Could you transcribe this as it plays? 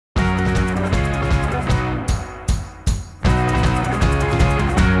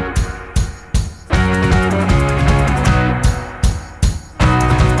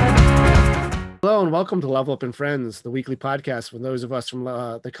Hello and welcome to Level Up and Friends, the weekly podcast for those of us from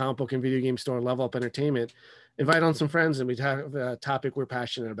the comic book and video game store Level Up Entertainment. Invite on some friends and we have a topic we're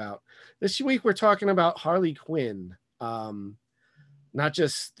passionate about. This week we're talking about Harley Quinn, not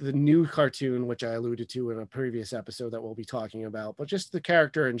just the new cartoon, which I alluded to in a previous episode that we'll be talking about, but just the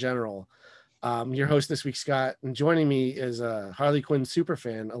character in general. Your host this week, Scott, and joining me is a Harley Quinn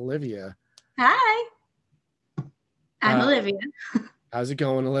superfan, Olivia. Hi, I'm Olivia. How's it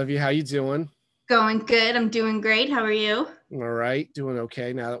going, Olivia? How you doing? Going good. I'm doing great. How are you? All right, doing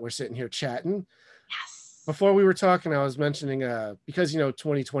okay now that we're sitting here chatting. Yes. Before we were talking, I was mentioning because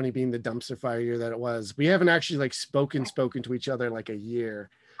 2020 being the dumpster fire year that it was, we haven't actually like spoken to each other in like a year.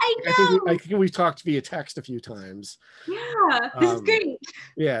 I know. I think we've talked via text a few times. Yeah, this is great.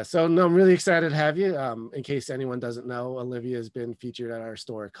 Yeah, so no, I'm really excited to have you. In case anyone doesn't know, Olivia has been featured at our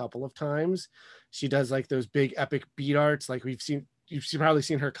store a couple of times. She does like those big epic beat arts, like you've probably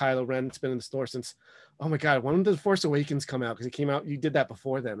seen her Kylo Ren. It's been in the store since, oh my God, when did The Force Awakens come out? Because it came out, you did that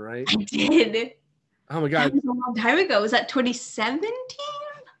before then, right? I did. Oh my God. That was a long time ago. Was that 2017?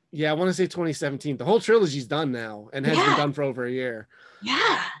 Yeah, I want to say 2017. The whole trilogy's done now and has been done for over a year.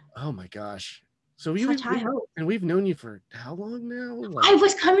 Yeah. Oh my gosh. So we've known you for how long now? Like, I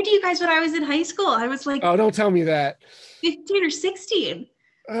was coming to you guys when I was in high school. I was like, oh, don't tell me that. 15 or 16.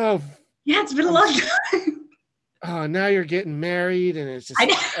 Oh. Yeah, it's been a long time. Oh, now you're getting married and it's just,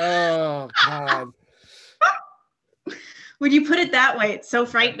 oh God. When you put it that way, it's so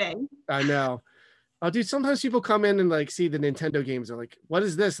frightening. I know. Oh, dude, sometimes people come in and like see the Nintendo games. They're like, what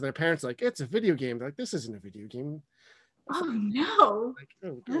is this? And their parents are like, it's a video game. They're like, this isn't a video game. Oh, no. Like,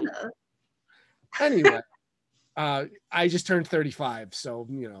 oh, anyway, I just turned 35. So,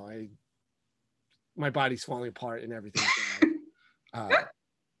 my body's falling apart and everything.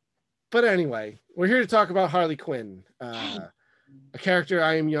 But anyway, we're here to talk about Harley Quinn, a character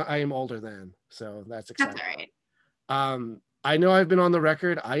I am older than, so that's exciting. That's all right. I know I've been on the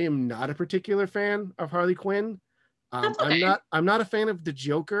record. I am not a particular fan of Harley Quinn. Okay. I'm not a fan of the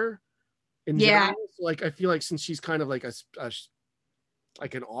Joker. In general. So, like, I feel like since she's kind of like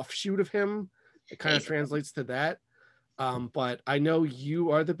like an offshoot of him, it kind of translates to that. But I know you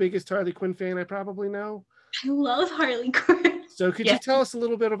are the biggest Harley Quinn fan I probably know. I love Harley Quinn. So could you tell us a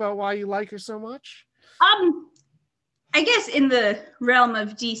little bit about why you like her so much? I guess in the realm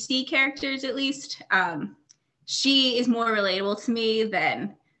of DC characters, at least, she is more relatable to me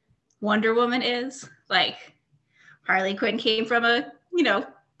than Wonder Woman is. Like, Harley Quinn came from a,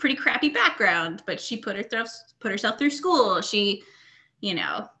 pretty crappy background, but she put herself through school. She,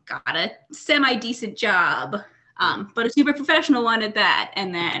 got a semi-decent job, but a super professional one at that.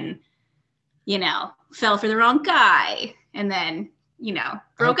 And then, fell for the wrong guy. And then,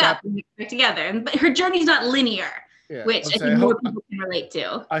 broke up and got together. But her journey's not linear, which I think more people can relate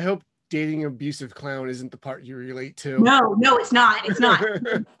to. I hope dating an abusive clown isn't the part you relate to. No, it's not. It's not.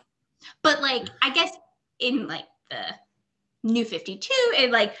 But like, I guess in like the New 52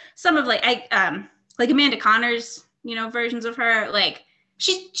 and like some of like Amanda Connor's, versions of her, like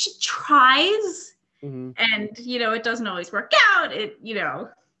she tries and it doesn't always work out. It,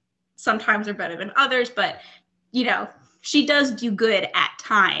 sometimes are better than others, but she does do good at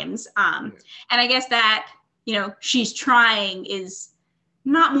times. And I guess that, she's trying is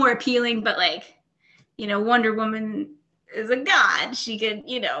not more appealing, but like, Wonder Woman is a god. She can,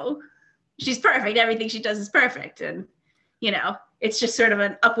 she's perfect. Everything she does is perfect. And, it's just sort of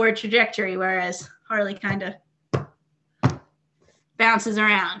an upward trajectory, whereas Harley kind of bounces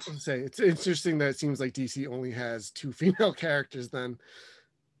around. It's interesting that it seems like DC only has 2 female characters then.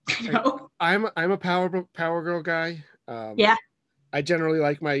 I'm a power girl guy. I generally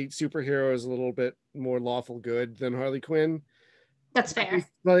like my superheroes a little bit more lawful good than Harley Quinn. That's fair.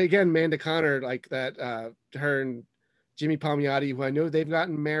 But again, Amanda Connor, like that, her and Jimmy Palmiotti, who I know they've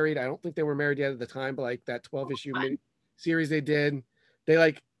gotten married. I don't think they were married yet at the time, but like that 12-issue series they did, they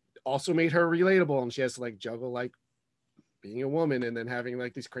like also made her relatable, and she has to like juggle like being a woman and then having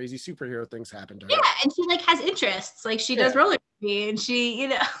like these crazy superhero things happen to her. Yeah, and she like has interests, like she does roller derby, and she,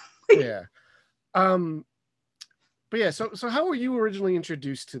 yeah. But yeah, so how were you originally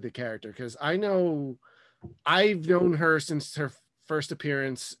introduced to the character? Because I know I've known her since her first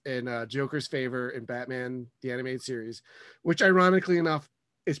appearance in Joker's Favor in Batman the Animated Series, which ironically enough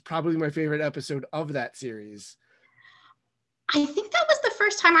is probably my favorite episode of that series. I think that was the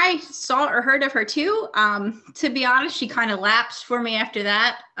first time I saw or heard of her too. To be honest, she kind of lapsed for me after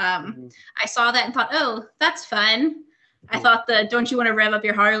that. I saw that and thought, oh, that's fun. I thought the "Don't you want to rev up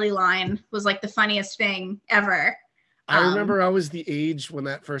your Harley" line was like the funniest thing ever. I remember I was the age when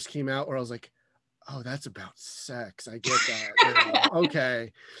that first came out where I was like, oh, that's about sex. I get that.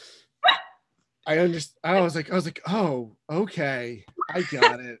 Okay. I understand. I was like, oh, okay, I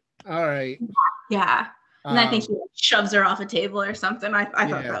got it. All right. Yeah. And I think Um, he shoves her off a table or something. I thought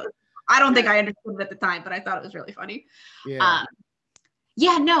yeah, that was, I don't think yeah, I understood it at the time, but I thought it was really funny. yeah. Um,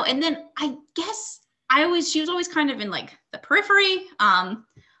 yeah, no. And then I guess she was always kind of in like the periphery. I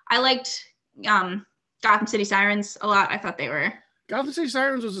liked Gotham City Sirens a lot. I thought they were, Gotham City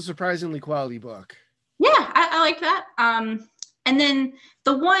Sirens was a surprisingly quality book. yeah, I like that. And then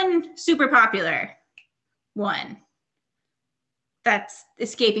the one super popular one that's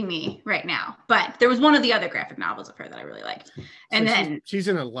escaping me right now, but there was one of the other graphic novels of her that I really liked. And So then she's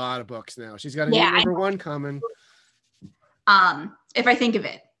in a lot of books now. She's got a yeah, new number one coming. if I think of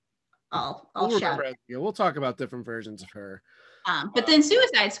it, I'll We'll shout remember. it. Yeah, we'll talk about different versions of her. But then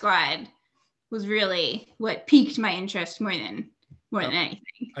Suicide Squad was really what piqued my interest more than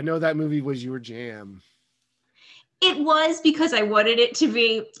anything. I know that movie was your jam. It was because I wanted it to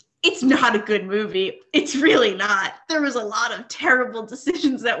be. It's not a good movie. It's really not. There was a lot of terrible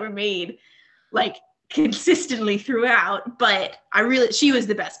decisions that were made, like consistently throughout. But she was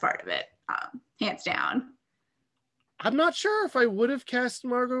the best part of it, hands down. I'm not sure if I would have cast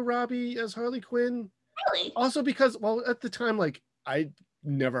Margot Robbie as Harley Quinn. Really? Also because, well, at the time, like I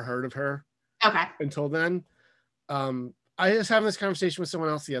never heard of her. Okay. Until then. I was having this conversation with someone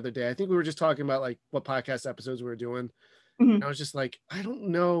else the other day. I think we were just talking about like what podcast episodes we were doing. Mm-hmm. I was just like, I don't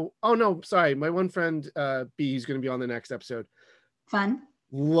know. Oh no, sorry. My one friend, B, who's going to be on the next episode. Fun.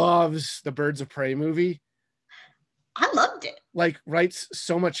 Loves the Birds of Prey movie. I loved it. Like writes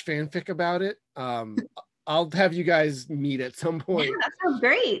so much fanfic about it. I'll have you guys meet at some point. Yeah, that sounds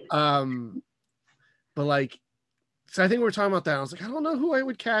great. But like, so I think we're talking about that. I was like, I don't know who I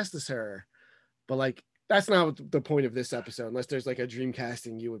would cast as her, but like, that's not the point of this episode. Unless there's like a dream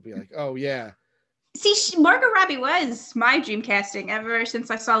casting, you would be like, oh yeah. See, Margot Robbie was my dream casting ever since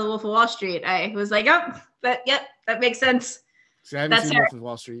I saw The Wolf of Wall Street. I was like, oh, that makes sense. See, I haven't seen Wolf of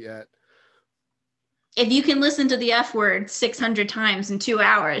Wall Street yet. If you can listen to the F word 600 times in 2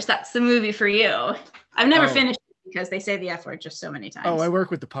 hours, that's the movie for you. I've never finished it because they say the F word just so many times. Oh, I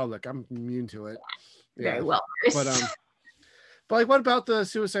work with the public. I'm immune to it. Yeah. Very well. But like, what about the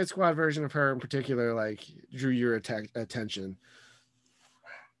Suicide Squad version of her in particular, like, drew your attention?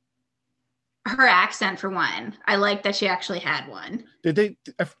 Her accent, for one. I like that she actually had one. Did they?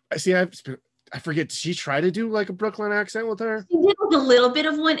 I forget. Did she try to do like a Brooklyn accent with her? She did like a little bit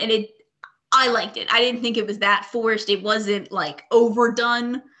of one, and I liked it. I didn't think it was that forced. It wasn't like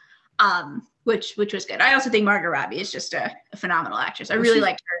overdone, which was good. I also think Margot Robbie is just a phenomenal actress. I really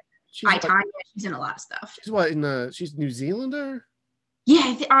liked her. She's in a lot of stuff. She's what she's New Zealander?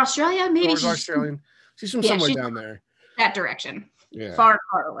 Yeah, Australia, maybe. She's Australian. She's from somewhere down there. That direction. Yeah. Far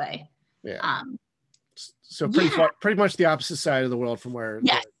away. Yeah. So pretty much the opposite side of the world from where.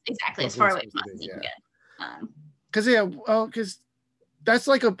 Yes, exactly. As far away from us as you can get. Because that's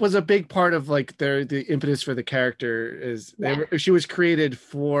like was a big part of like the impetus for the character is she was created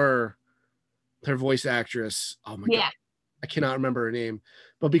for her voice actress. Oh my god. I cannot remember her name,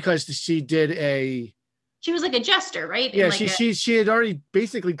 but because she did she was like a jester, right? Yeah, she had already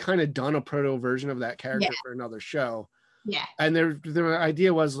basically kind of done a proto version of that character for another show. Yeah. And their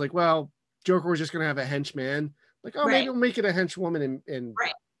idea was like, well, Joker was just gonna have a henchman. Like, maybe we'll make it a henchwoman and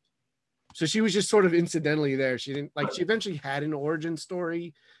right. So she was just sort of incidentally there. She didn't she eventually had an origin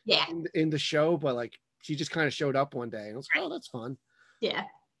story in the show, but like she just kind of showed up one day and I was like, oh, that's fun. Yeah.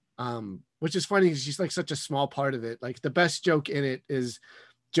 Which is funny because she's like such a small part of it. Like the best joke in it is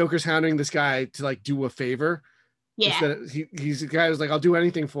Joker's hounding this guy to like do a favor. Yeah. He's the guy who's like, I'll do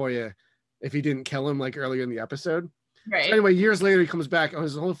anything for you if he didn't kill him like earlier in the episode. Right. So anyway, years later he comes back.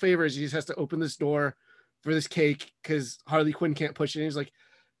 His whole favor is he just has to open this door for this cake because Harley Quinn can't push it. And he's like,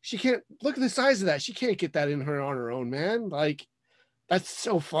 she can't look at the size of that. She can't get that in her on her own, man. Like, that's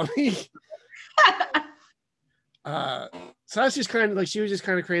so funny. So that's just kind of like she was just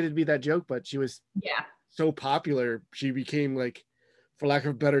kind of created to be that joke, but she was so popular, she became like, for lack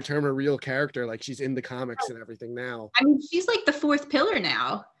of a better term, a real character. Like she's in the comics and everything now. I mean, she's like the fourth pillar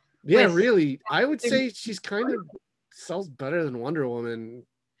now. Yeah, really. I would say she's kind of sells better than Wonder Woman.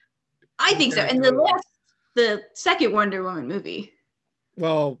 I think so. And the second Wonder Woman movie,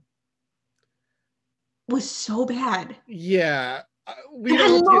 well, was so bad. Yeah, I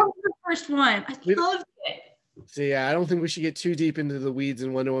loved the first one. I loved it. So yeah, I don't think we should get too deep into the weeds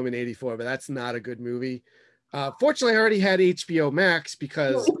in Wonder Woman 84, but that's not a good movie. Fortunately, I already had HBO Max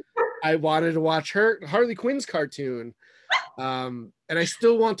because I wanted to watch Harley Quinn's cartoon. And I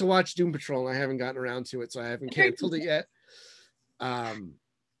still want to watch Doom Patrol, and I haven't gotten around to it, so I haven't canceled it yet.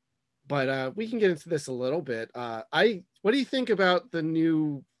 But we can get into this a little bit. What do you think about the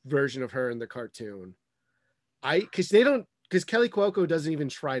new version of her in the cartoon. Because Kelly Cuoco doesn't even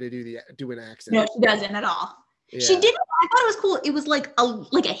try to do an accent. No, she doesn't at all. Yeah. She did. I thought it was cool. It was like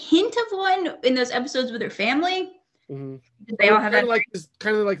a hint of one in those episodes with her family. Mm-hmm. They all have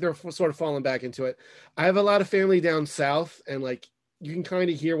kind of like they're sort of falling back into it. I have a lot of family down south, and like you can kind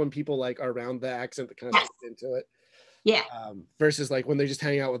of hear when people like are around the accent that kind of slip into it. Yeah. Versus like when they just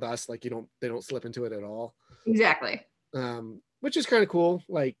hang out with us, like they don't slip into it at all. Exactly. Which is kind of cool.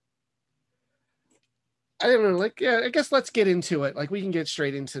 Like, I don't know. Like, yeah, I guess let's get into it. Like, we can get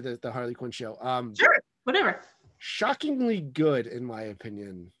straight into the Harley Quinn show. Sure. Whatever. Shockingly good, in my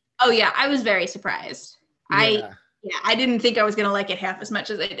opinion. Oh yeah, I was very surprised. Yeah. I didn't think I was gonna like it half as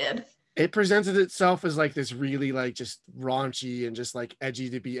much as I did. It presented itself as like this really like just raunchy and just like edgy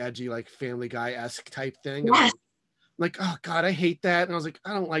to be edgy, like Family Guy-esque type thing. Yes. Like, oh God, I hate that. And I was like,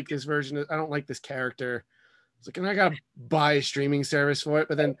 I don't like this version. I don't like this character. It's like, and I gotta buy a streaming service for it.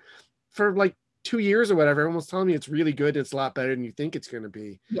 But then for like 2 years or whatever, everyone was telling me it's really good. It's a lot better than you think it's gonna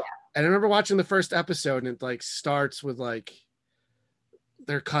be. Yeah. And I remember watching the first episode, and it like starts with like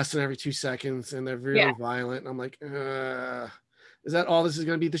they're cussing every 2 seconds and they're really violent. And I'm like, is that all this is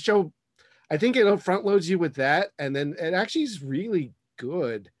gonna be? The show, I think it front loads you with that, and then it actually is really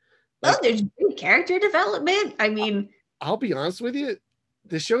good. Like, there's great character development. I mean, I'll be honest with you,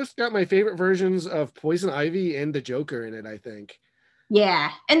 the show's got my favorite versions of Poison Ivy and the Joker in it, I think.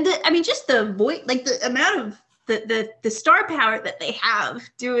 Yeah, and just the voice, like the amount of the star power that they have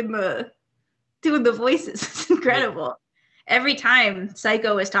doing the voices is incredible. Every time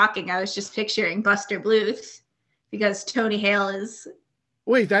Psycho was talking, I was just picturing Buster Bluth because Tony Hale is.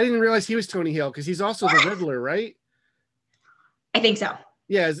 Wait, I didn't realize he was Tony Hale because he's also the Riddler, right? I think so.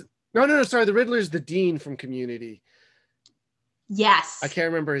 Yeah. No, sorry. The Riddler's the Dean from Community. Yes. I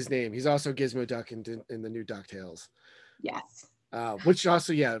can't remember his name. He's also Gizmo Duck in the new DuckTales. Yes. Which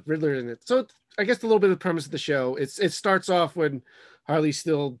also, Riddler in it. So I guess a little bit of the premise of the show. It starts off when Harley's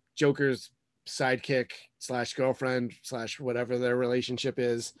still Joker's sidekick / girlfriend / whatever their relationship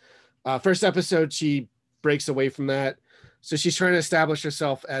is. First episode, she breaks away from that. So she's trying to establish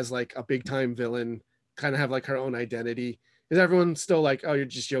herself as like a big time villain, kind of have like her own identity. Is everyone still like, oh, you're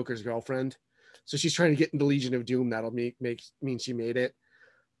just Joker's girlfriend? So she's trying to get into Legion of Doom. That'll mean she made it.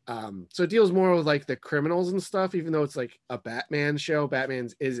 So it deals more with like the criminals and stuff, even though it's like a Batman show.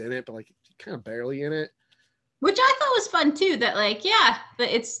 Batman's is in it, but like kind of barely in it. Which I thought was fun too. That like, but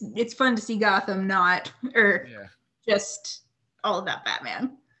it's fun to see Gotham not just all about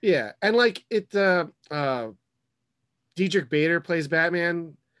Batman. Yeah, and like Diedrich Bader plays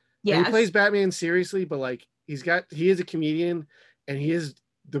Batman. Yeah, he plays Batman seriously, but like he is a comedian, and he is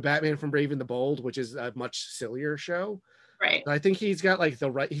the Batman from Brave and the Bold, which is a much sillier show. Right. I think he's got like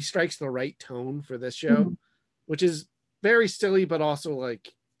he strikes the right tone for this show, which is very silly, but also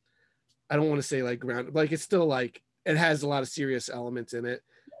like, I don't want to say like grounded, like it's still like, it has a lot of serious elements in it.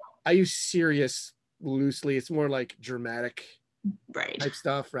 I use serious loosely. It's more like dramatic type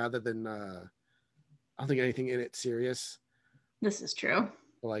stuff rather than, I don't think anything in it serious. This is true.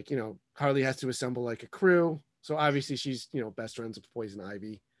 Like, Harley has to assemble like a crew. So obviously she's, best friends with Poison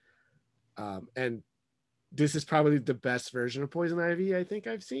Ivy. And this is probably the best version of Poison Ivy I think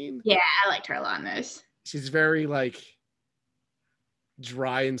I've seen. Yeah, I liked her a lot in this. She's very like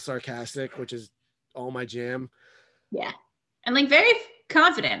dry and sarcastic, which is all my jam. Yeah. And like very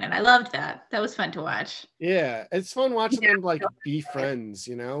confident, and I loved that. That was fun to watch. Yeah, it's fun watching them like be friends,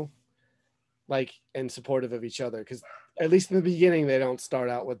 like and supportive of each other, because at least in the beginning they don't start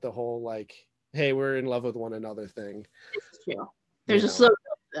out with the whole like, hey, we're in love with one another thing. This is true. There's a slow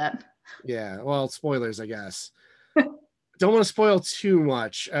build to that. Yeah, well, spoilers, I guess. Don't want to spoil too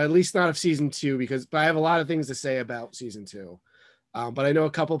much, at least not of season 2, but I have a lot of things to say about season 2. But I know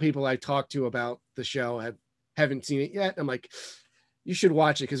a couple people I talked to about the show haven't seen it yet. I'm like, you should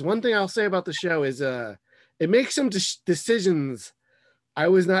watch it, because one thing I'll say about the show is it makes some decisions I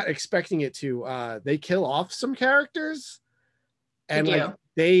was not expecting it to. They kill off some characters, and like at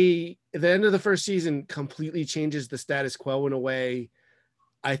the end of the first season completely changes the status quo in a way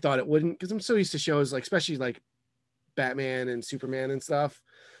I thought it wouldn't, because I'm so used to shows like, especially like Batman and Superman and stuff,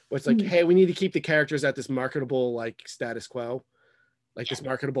 where it's like, hey, we need to keep the characters at this marketable like status quo, like this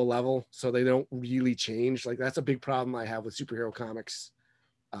marketable level, so they don't really change. Like that's a big problem I have with superhero comics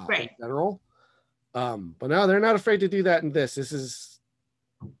in general. But no, they're not afraid to do that in this. This is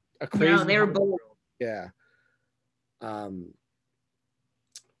a crazy. No, they were bold. Yeah. But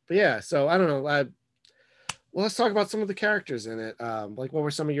yeah, so I don't know. Well, let's talk about some of the characters in it. Like, what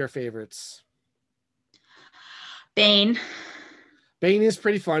were some of your favorites? Bane. Bane is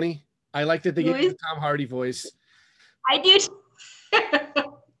pretty funny. I like that they gave the Tom Hardy voice. I do.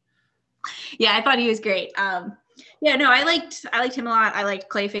 Yeah, I thought he was great. Yeah, no, I liked him a lot. I liked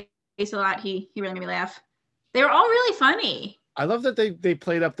Clayface a lot. He really made me laugh. They were all really funny. I love that they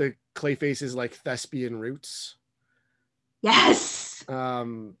played up the Clayface's like thespian roots. Yes.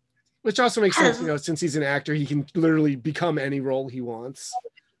 Which also makes sense, Yes. since he's an actor, he can literally become any role he wants.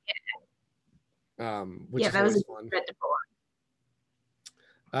 Which is that was always a fun. good to pull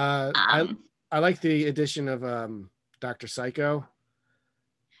I like the addition of Dr. Psycho.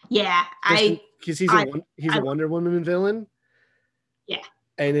 Yeah, because he's a Wonder Woman villain. Yeah,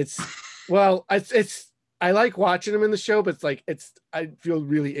 and it's I like watching him in the show, but I feel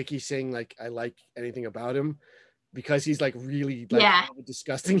really icky saying like I like anything about him because he's like really like a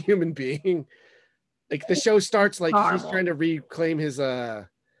disgusting human being. Like the show starts like he's trying to reclaim his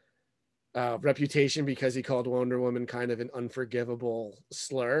reputation because he called Wonder Woman kind of an unforgivable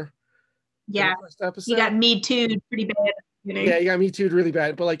slur. Yeah, first episode. He got Me Too'd pretty bad. Yeah, he got Me Too'd really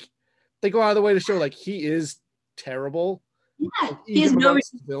bad, but like they go out of the way to show like he is terrible. Yeah, like, he has no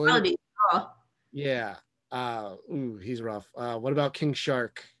responsibility. Yeah. He's rough. What about King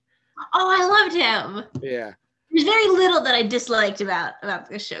Shark? Oh, I loved him. Yeah. There's very little that I disliked about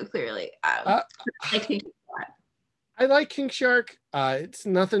this show, clearly. I like King Shark. It's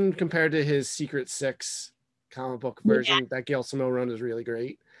nothing compared to his Secret Six comic book version that Gail Simone run is really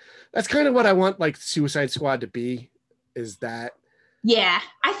great. That's kind of what I want like Suicide Squad to be, is that. Yeah.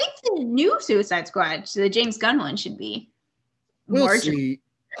 I think the new Suicide Squad, the James Gunn one, should be we'll see.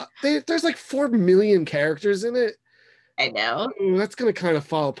 There's like 4 million characters in it. I know. That's going to kind of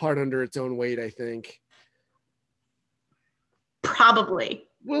fall apart under its own weight, I think. Probably.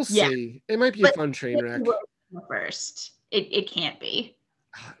 We'll see. It might be a fun train wreck. First, it can't be.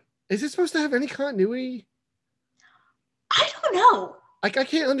 Is it supposed to have any continuity? I don't know. Like, I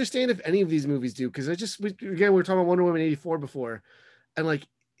can't understand if any of these movies do, because we were talking about Wonder Woman 84 before, and like,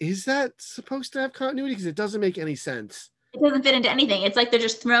 is that supposed to have continuity? Because it doesn't make any sense. It doesn't fit into anything. It's like they're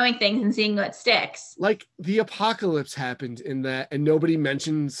just throwing things and seeing what sticks. Like the apocalypse happened in that, and nobody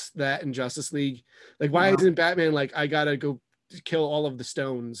mentions that in Justice League. Like, why isn't Batman like, I gotta go kill all of the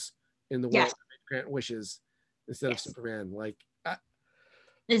stones in the world, grant wishes instead of Superman? Like,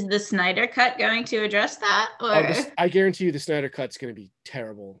 is the Snyder Cut going to address that? Or? I guarantee you, the Snyder Cut's going to be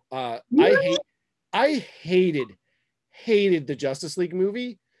terrible. Really? I hated the Justice League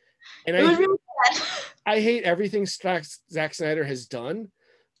movie, and it was really bad. I hate everything Zack Snyder has done.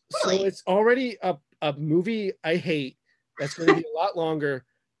 Really? So it's already a movie I hate that's going to be a lot longer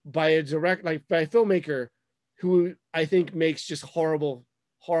by a filmmaker who I think makes just horrible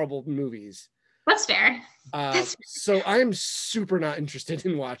movies. That's fair. So I'm super not interested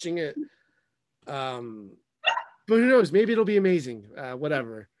in watching it. But who knows? Maybe it'll be amazing.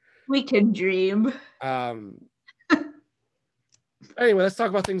 Whatever. We can dream. Anyway, let's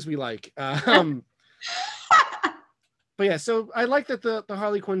talk about things we like. But yeah, so I like that the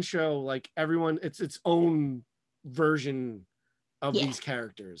Harley Quinn show, like everyone, it's its own version of these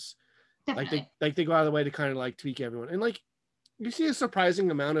characters. Definitely. Like they go out of the way to kind of like tweak everyone, and like you see a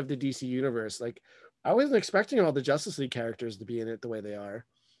surprising amount of the DC universe. Like I wasn't expecting all the Justice League characters to be in it the way they are.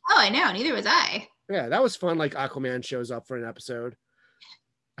 Oh, I know. Neither was I. Yeah, that was fun. Like Aquaman shows up for an episode.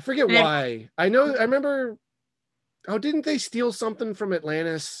 I forget why. I remember. Oh, didn't they steal something from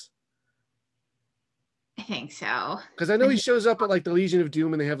Atlantis? I think so. Because I know he shows up at like the Legion of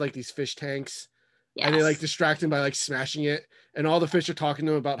Doom, and they have like these fish tanks. Yes. And they like distract him by like smashing it, and all the fish are talking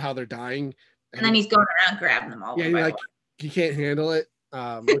to him about how they're dying. And then he's going around grabbing them all. Yeah, like he can't handle it,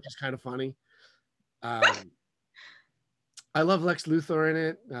 which is kind of funny. I love Lex Luthor in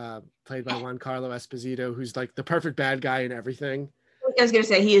it, played by Giancarlo Esposito, who's like the perfect bad guy in everything. I was gonna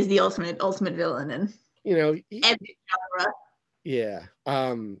say he is the ultimate villain, and every genre. Yeah.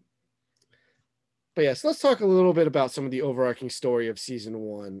 But yeah, so let's talk a little bit about some of the overarching story of season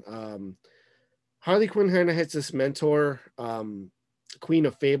 1. Harley Quinn kind of hits this mentor. Queen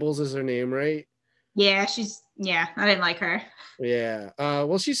of Fables is her name, right? Yeah, I didn't like her. Yeah.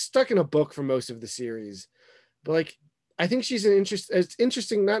 Well, she's stuck in a book for most of the series, but like, I think she's it's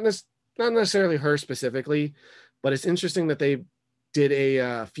interesting, not necessarily her specifically, but it's interesting that they did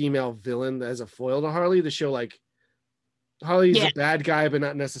a female villain as a foil to Harley to show like Harley's a bad guy, but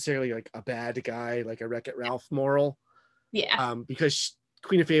not necessarily like a bad guy, like a Wreck-It Ralph moral. Yeah. Because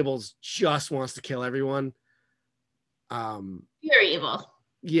Queen of Fables just wants to kill everyone. Pure evil.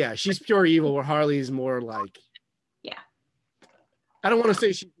 Yeah, she's pure evil, where Harley's more like. Yeah. I don't want to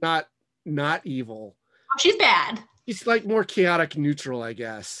say she's not evil. Oh, she's bad. She's like more chaotic neutral, I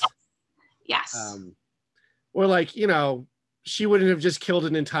guess. Yes. Or like, she wouldn't have just killed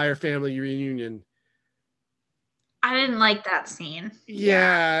an entire family reunion. I didn't like that scene.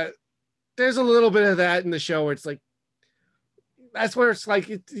 Yeah. there's a little bit of that in the show where it's like, that's where it's like,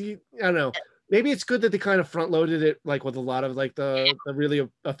 I don't know. Maybe it's good that they kind of front loaded it like with a lot of like the really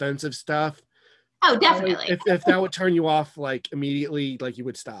offensive stuff. Oh, definitely. If that would turn you off like immediately, like you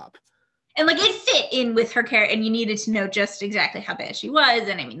would stop. And like it fit in with her character, and you needed to know just exactly how bad she was.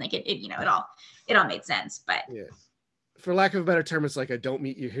 And I mean, like it all made sense. But yeah, for lack of a better term, it's like a don't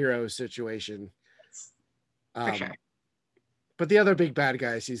meet your hero situation. For sure. But the other big bad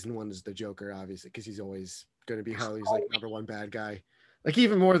guy season 1 is the Joker, obviously, because he's always going to be Harley's like number one bad guy, like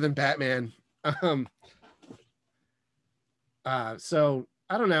even more than Batman. So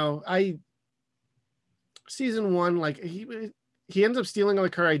I don't know. Season 1, like he ends up stealing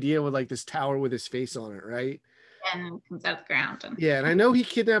like her idea with like this tower with his face on it, right? And comes out of the ground. Yeah, and I know he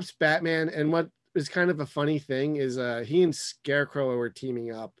kidnaps Batman, and what is kind of a funny thing is he and Scarecrow were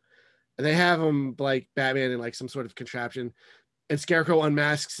teaming up, and they have him like Batman in like some sort of contraption, and Scarecrow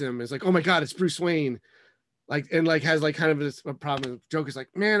unmasks him. It's like, oh my god, it's Bruce Wayne. Like, and like has like kind of this problem. Joker's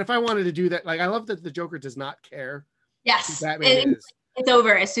like, man, if I wanted to do that, like I love that the Joker does not care. Yes, who Batman is. It's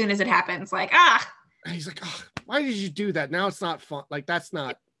over as soon as it happens. Like, and he's like, oh, why did you do that? Now it's not fun. Like, that's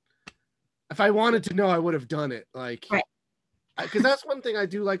not. If I wanted to know, I would have done it. Like, right. Because that's one thing I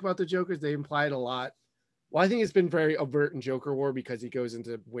do like about the Jokers. They implied a lot. Well, I think it's been very overt in Joker War because he goes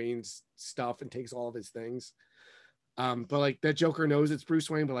into Wayne's stuff and takes all of his things. But like that Joker knows it's Bruce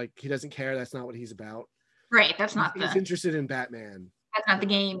Wayne, but like he doesn't care. That's not what he's about. Right. That's not. He's interested in Batman. That's not the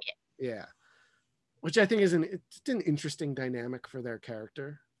game. Yeah. Which I think is an interesting dynamic for their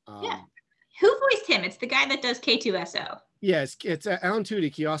character. Yeah. Who voiced him? It's the guy that does K2SO. Yes, it's Alan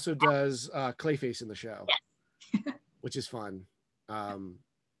Tudyk. He also does Clayface in the show, yes. Which is fun. But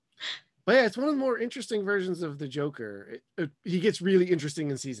yeah, it's one of the more interesting versions of the Joker. He gets really interesting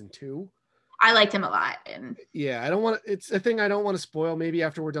in season 2. I liked him a lot. And yeah, I don't want to. It's a thing I don't want to spoil. Maybe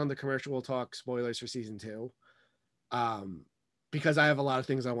after we're done the commercial, we'll talk spoilers for season 2. Because I have a lot of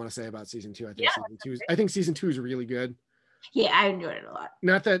things I want to say about season 2. I think season 2 is really good. Yeah, I enjoyed it a lot.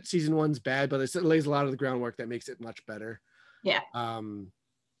 Not that season 1's bad, but it lays a lot of the groundwork that makes it much better. Yeah.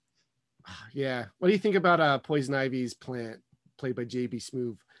 Yeah. What do you think about Poison Ivy's plant, played by JB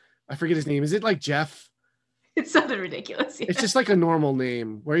Smoove? I forget his name. Is it like Jeff? It's something ridiculous. Yeah. It's just like a normal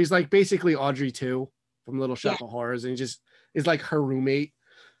name where he's like basically Audrey 2 from Little Shop of Horrors, and he just is like her roommate.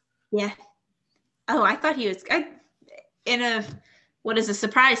 Yeah. Oh, I thought he was what is a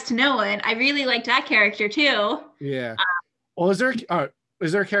surprise to no one. I really liked that character too. Yeah. Well, is there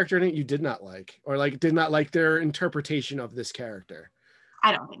a character in it you did not like, or like did not like their interpretation of this character?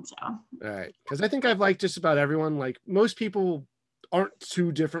 I don't think so. All right, because I think I've liked just about everyone. Like most people aren't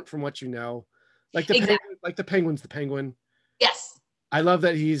too different from what you know. Like the Penguin's the Penguin. Yes. I love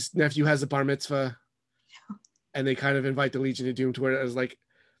that his nephew has a bar mitzvah, and they kind of invite the Legion of Doom to where it was like.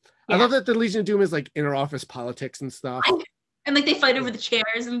 Yeah. I love that the Legion of Doom is like inner office politics and stuff. And like they fight over the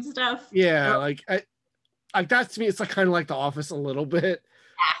chairs and stuff. Yeah, like that to me, it's like kind of like The Office a little bit.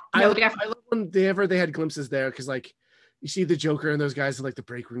 Yeah, I love when they had glimpses there because like you see the Joker and those guys in like the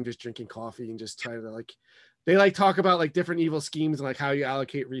break room just drinking coffee and just trying to like they like talk about like different evil schemes and like how you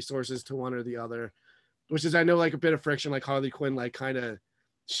allocate resources to one or the other, which is I know like a bit of friction. Like Harley Quinn like kind of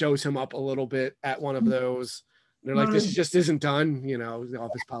shows him up a little bit at one of those. And they're like, this just isn't done, you know, the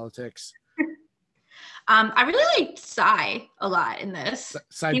office politics. I really liked Psy a lot in this.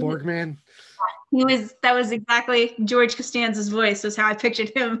 Cyborg Man. That was exactly George Costanza's voice was how I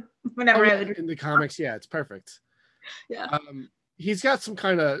pictured him whenever I would in the comics. Yeah, it's perfect. Yeah. He's got some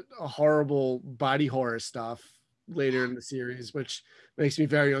kind of horrible body horror stuff later in the series, which makes me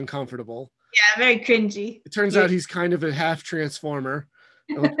very uncomfortable. Yeah, very cringy. It turns out he's kind of a half transformer.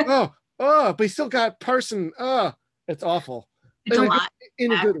 Like, but he still got person. It's awful. It's a lot.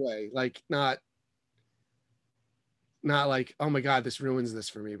 In a good way, like not like, oh my god, this ruins this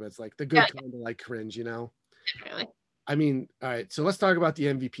for me, but it's like the good kind of like cringe, you know. Really. I mean, all right, so let's talk about the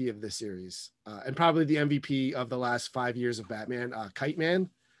MVP of this series, and probably the MVP of the last 5 years of Batman, Kite Man.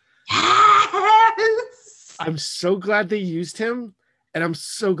 Yes! I'm so glad they used him, and I'm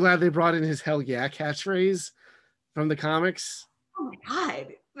so glad they brought in his "Hell yeah" catchphrase from the comics. Oh my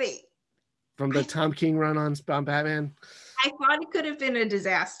god! Wait. From the Tom King run on Batman. I thought it could have been a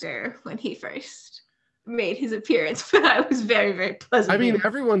disaster when he first made his appearance, but I was very, very pleasant. I mean,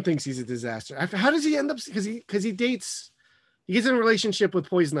 everyone thinks he's a disaster. How does he end up? Because he gets in a relationship with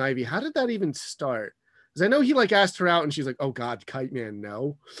Poison Ivy. How did that even start? Because I know he like asked her out, and she's like, "Oh God, Kite Man,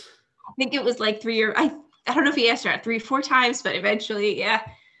 no." I think it was like 3 or I don't know if he asked her out 3 or 4 times, but eventually, yeah.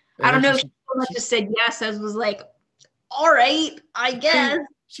 I don't know if she just said yes. I was like, "All right, I guess."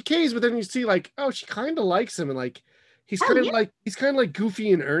 She caves, but then you see like, oh, she kind of likes him, and like he's Oh kind of yeah. like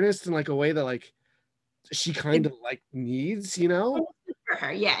goofy and earnest in like a way that like she kind of like needs, you know? For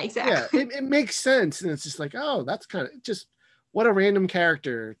her. Yeah, Yeah, exactly. it makes sense. And it's just like, oh, that's kind of just what a random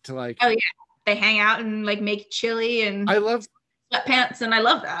character to like. Oh yeah. They hang out and like make chili and I love sweatpants, and I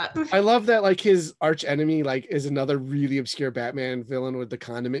love that. I love that like his arch enemy like is another really obscure Batman villain with the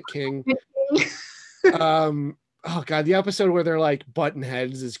Condiment King. Oh god, the episode where they're like button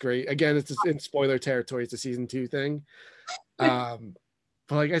heads is great. Again, it's just in spoiler territory. It's a season 2 thing. But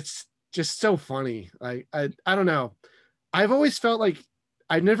like it's just so funny. Like I don't know. I've always felt like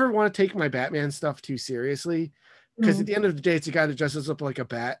I never want to take my Batman stuff too seriously because at the end of the day, it's a guy that dresses up like a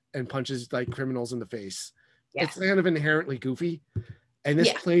bat and punches like criminals in the face. Yeah. It's kind of inherently goofy, and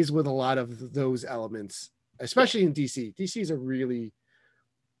this plays with a lot of those elements, especially in DC. DC is a really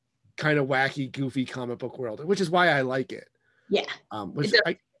kind of wacky, goofy comic book world, which is why I like it. Yeah.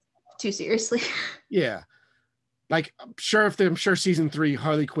 Too seriously. Yeah. Like I'm sure season 3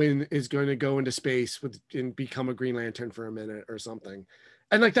 Harley Quinn is going to go into space and become a Green Lantern for a minute or something,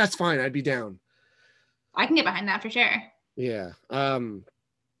 and like that's fine. I'd be down. I can get behind that for sure. Yeah.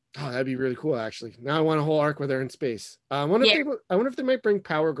 Oh, that'd be really cool. Actually, now I want a whole arc where they're in space. I wonder if they might bring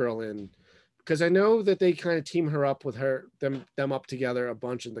Power Girl in, because I know that they kind of team her up with them up together a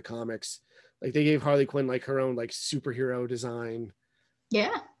bunch in the comics. Like they gave Harley Quinn like her own like superhero design.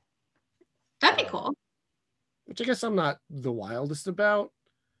 Yeah, that'd be cool. Which I guess I'm not the wildest about,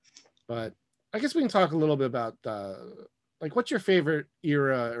 but I guess we can talk a little bit about like what's your favorite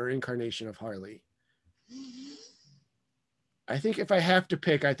era or incarnation of Harley? I think if I have to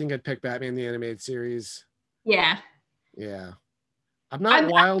pick, I think I'd pick Batman the Animated Series. Yeah. Yeah. I'm not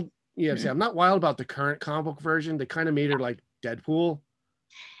wild. Yeah, see, I'm not wild about the current comic book version. They kind of made her like Deadpool.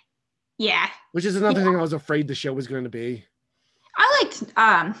 Yeah. Which is another thing I was afraid the show was going to be. I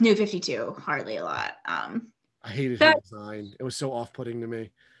liked New 52 Harley a lot. I hated her design. It was so off-putting to me.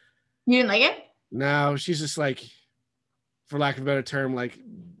 You didn't like it? No, she's just like, for lack of a better term, like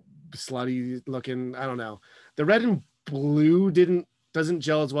slutty looking. I don't know. The red and blue doesn't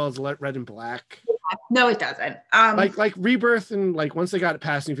gel as well as red and black. No, it doesn't. Like Rebirth and like once they got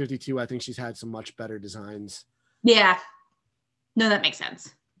past New 52, I think she's had some much better designs. Yeah. No, that makes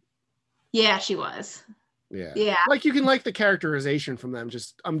sense. Yeah, she was. Yeah. Yeah. Like you can like the characterization from them.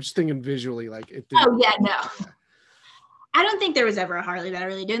 I'm just thinking visually, like it didn't. Oh yeah, no. I don't think there was ever a Harley that I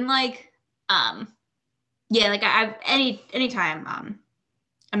really didn't like. Yeah, like I've anytime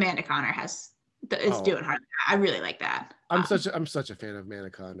Amanda Connor is doing Harley, I really like that. I'm such a fan of Amanda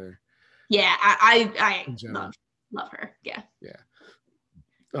Connor. Yeah, I love her. Yeah. Yeah.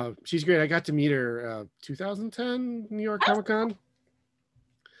 Oh, she's great. I got to meet her 2010 New York Comic Con.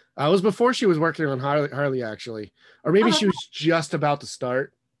 It was before she was working on Harley actually, or maybe she was just about to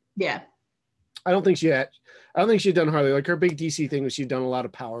start. Yeah. I don't think she'd done Harley. Like her big DC thing was she'd done a lot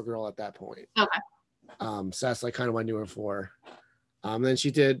of Power Girl at that point. Okay. So that's like kind of what I knew her for. Then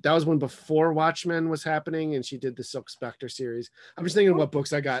that was when before Watchmen was happening, and she did the Silk Spectre series. I'm just thinking what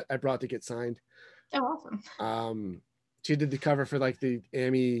books I brought to get signed. Oh, awesome. She did the cover for like the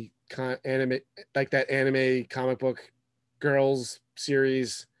anime, like that anime comic book girls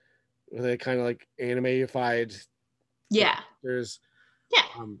series, where they kind of like animeified. Yeah. There's. Yeah.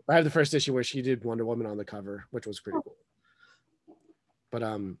 I have the first issue where she did Wonder Woman on the cover, which was pretty cool. But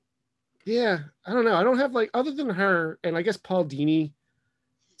yeah, I don't know. I don't have like other than her and I guess Paul Dini,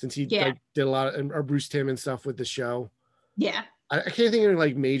 since he like, did a lot of or Bruce Timm and stuff with the show. Yeah. I can't think of any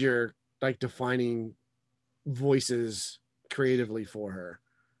like major like defining voices creatively for her.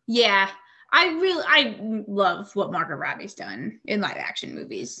 Yeah. I love what Margot Robbie's done in live action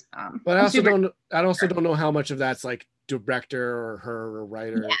movies. But I also don't know how much of that's like director or her or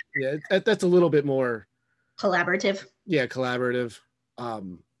writer. Yeah, that's a little bit more collaborative. Yeah, collaborative.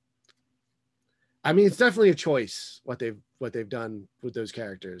 I mean, it's definitely a choice what they've done with those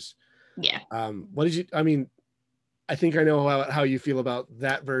characters. Yeah. I think I know how you feel about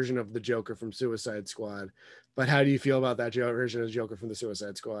that version of the Joker from Suicide Squad, but how do you feel about that version of the Joker from the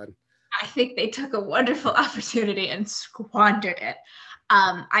Suicide Squad? I think they took a wonderful opportunity and squandered it.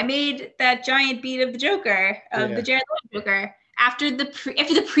 I made that giant beat of the Joker, the Jared Leto Joker, after the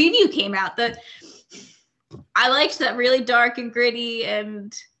preview came out. I liked that really dark and gritty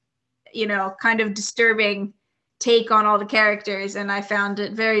and, kind of disturbing take on all the characters, and I found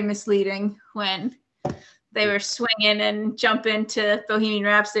it very misleading when they were swinging and jumping to Bohemian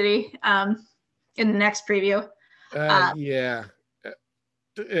Rhapsody in the next preview. Yeah,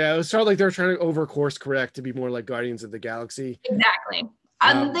 it was sort of like they were trying to over course correct to be more like Guardians of the Galaxy. Exactly.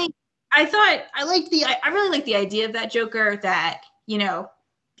 I really like the idea of that Joker that,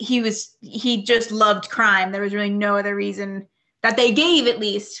 he just loved crime. There was really no other reason that they gave, at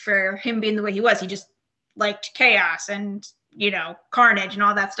least, for him being the way he was. He just liked chaos and, carnage and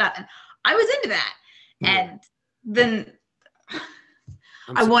all that stuff. And I was into that. And then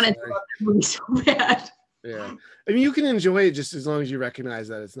I wanted to love that movie so bad. Yeah. I mean, you can enjoy it just as long as you recognize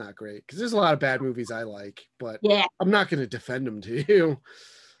that it's not great. Because there's a lot of bad movies I like, but I'm not going to defend them to you.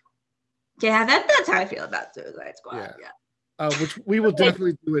 Yeah, that's how I feel about Suicide Squad. Yeah. Which we will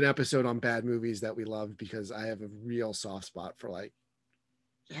definitely do an episode on bad movies that we loved, because I have a real soft spot for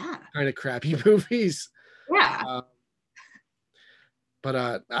kind of crappy movies. Yeah.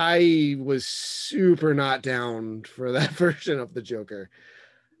 But I was super not down for that version of the Joker.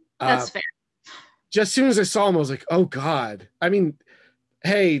 That's fair. Just as soon as I saw him, I was like, oh God. I mean,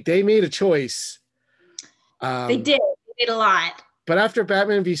 hey, they made a choice. They did. They did a lot. But after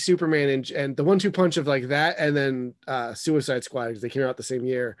Batman v Superman and the 1-2 punch of that, and then Suicide Squad, because they came out the same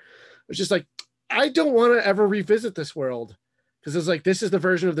year, it was just like, I don't want to ever revisit this world, because it's like, this is the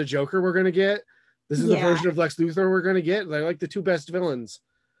version of the Joker we're going to get. This is the version of Lex Luthor we're going to get. They're like the two best villains.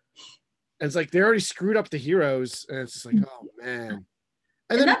 And it's like, they already screwed up the heroes. And it's just like, oh man.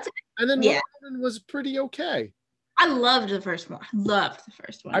 And then Wonder Woman was pretty okay. I loved the first one.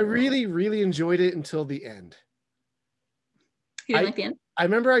 I really, really enjoyed it until the end. You didn't like the end? I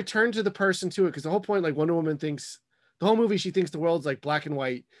remember I turned to the person to it, because the whole point, Wonder Woman thinks, the whole movie, she thinks the world's black and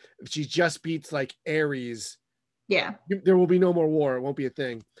white. If she just beats Ares, there will be no more war. It won't be a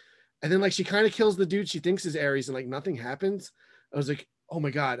thing. And then she kind of kills the dude she thinks is Ares, and nothing happens. I was like, oh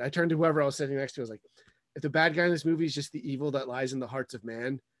my God. I turned to whoever I was sitting next to. I was like, if the bad guy in this movie is just the evil that lies in the hearts of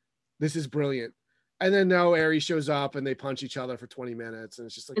man, this is brilliant. And then now Ares shows up and they punch each other for 20 minutes. And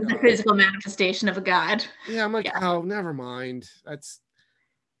it's just it's the physical manifestation of a god. Yeah, I'm like, oh, never mind.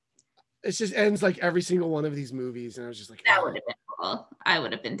 It just ends like every single one of these movies. And I was just like, that would have been cool. I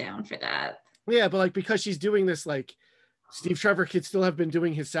would have been down for that. Yeah, but because she's doing this, Steve Trevor could still have been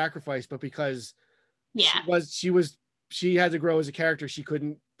doing his sacrifice, but because she had to grow as a character, she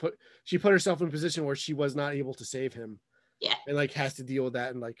put herself in a position where she was not able to save him. Yeah. And has to deal with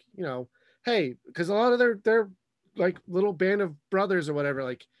that. And hey, because a lot of their little band of brothers or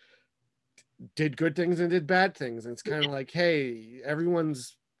whatever, did good things and did bad things. And it's kind of hey,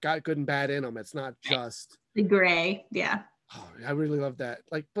 everyone's got good and bad in them. It's not just the gray. Yeah. Oh, I really love that.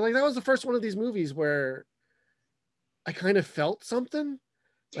 But that was the first one of these movies where I kind of felt something.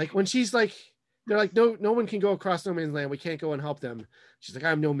 When she's they're like, no one can go across no man's land. We can't go and help them. She's like,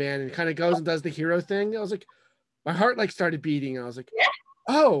 I'm no man. And kind of goes and does the hero thing. I was like, my heart started beating. And I was like,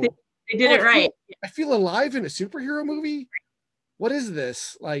 oh, they did it right. I feel alive in a superhero movie. What is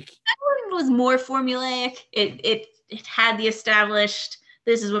this? That one was more formulaic. It had the established,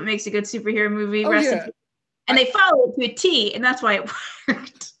 this is what makes a good superhero movie. And they follow it to a T, and that's why it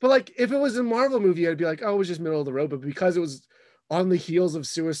worked. But if it was a Marvel movie, I'd be like, oh, it was just middle of the road. But because it was on the heels of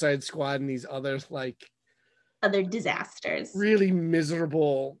Suicide Squad and these other other disasters, really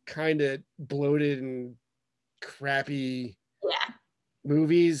miserable, kind of bloated and crappy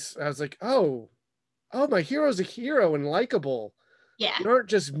movies, I was like, oh, my hero's a hero and likable. Yeah, you aren't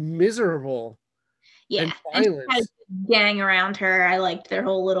just miserable. Yeah, and violent. And gang around her. I liked their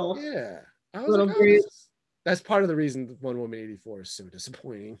whole little I was little group. That's part of the reason Wonder Woman 84 is so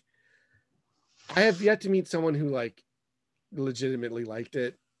disappointing. I have yet to meet someone who legitimately liked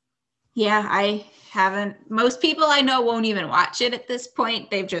it. Yeah, I haven't. Most people I know won't even watch it at this point.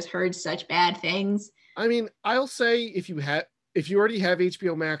 They've just heard such bad things. I mean, I'll say if you already have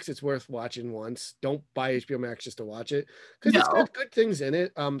HBO Max, it's worth watching once. Don't buy HBO Max just to watch it, because it's got good things in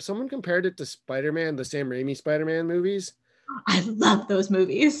it. Someone compared it to Spider-Man, the Sam Raimi Spider-Man movies. I love those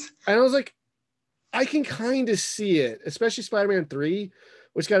movies. And I was like, I can kind of see it, especially Spider-Man 3,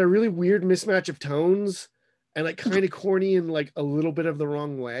 which got a really weird mismatch of tones and kind of corny in a little bit of the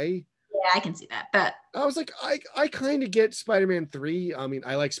wrong way. Yeah, I can see that. But I was like, I kind of get Spider-Man 3. I mean,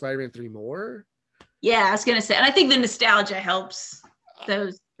 I like Spider-Man 3 more. Yeah, I was gonna say, and I think the nostalgia helps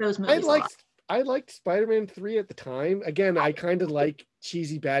those movies. I liked Spider-Man 3 at the time. Again, I kind of like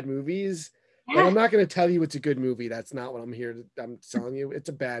cheesy bad movies. Yeah. And I'm not going to tell you it's a good movie. That's not what I'm telling you. It's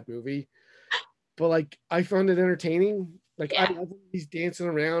a bad movie. But I found it entertaining. I love when he's dancing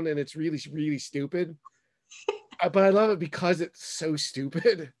around and it's really, really stupid. But I love it because it's so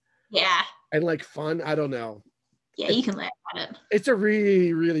stupid. Yeah. And fun. I don't know. Yeah, you can laugh at it. It's a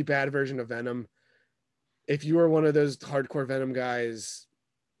really, really bad version of Venom. If you were one of those hardcore Venom guys,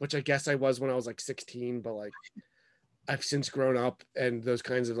 which I guess I was when I was 16, but I've since grown up, and those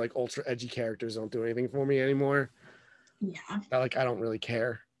kinds of ultra edgy characters don't do anything for me anymore. Yeah. I don't really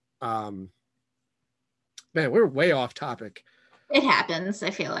care. Man, we're way off topic. It happens, I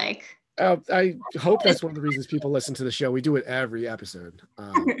feel like. I hope that's one of the reasons people listen to the show. We do it every episode.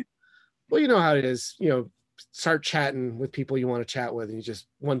 Well, you know how it is. Start chatting with people you want to chat with, and you just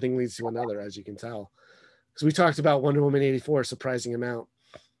one thing leads to another, as you can tell. Because we talked about Wonder Woman 84 a surprising amount.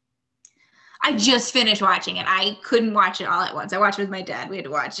 I just finished watching it. I couldn't watch it all at once. I watched it with my dad. We had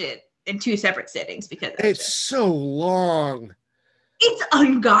to watch it in 2 separate sittings because it's so long. It's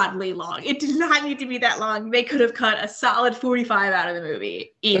ungodly long. It did not need to be that long. They could have cut a solid 45 out of the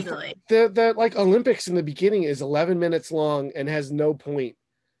movie easily. The like Olympics in the beginning is 11 minutes long and has no point.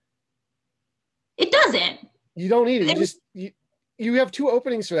 It doesn't. You don't need it. You have 2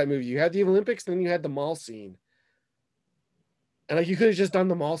 openings for that movie. You had the Olympics, then you had the mall scene. And like you could have just done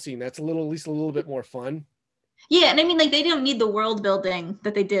the mall scene. That's at least a little bit more fun. Yeah, and I mean, like, they don't need the world building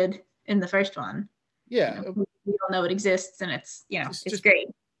that they did in the first one. Yeah. We all know it exists, and it's, it's just great.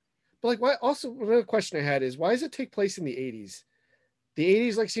 But like, why? Also, another question I had is, why does it take place in the 80s? The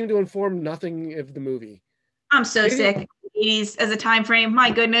 80s like seem to inform nothing of the movie. I'm so sick of the 80s as a time frame.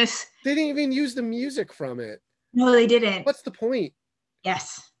 My goodness. They didn't even use the music from it. No, they didn't. What's the point?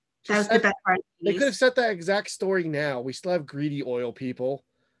 Yes. That was the best part. They could have set that exact story now. We still have greedy oil people.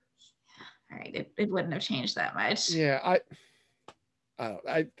 All right, it wouldn't have changed that much. Yeah,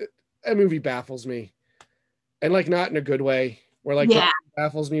 that movie baffles me, and like not in a good way. Where like it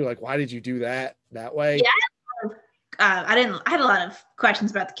baffles me, like why did you do that way? Yeah, I had a lot of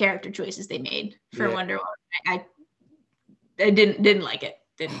questions about the character choices they made for Wonder Woman. I didn't like it.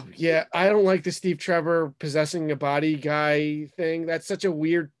 Yeah, I don't like the Steve Trevor possessing a body guy thing. That's such a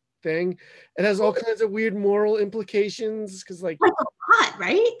weird thing. It has all kinds of weird moral implications because like a lot,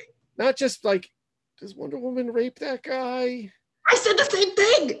 right? Not just like, does Wonder Woman rape that guy? I said the same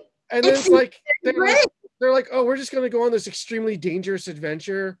thing. And then it's like they're like, oh, we're just gonna go on this extremely dangerous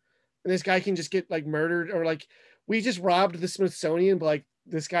adventure, and this guy can just get like murdered, or like we just robbed the Smithsonian, but like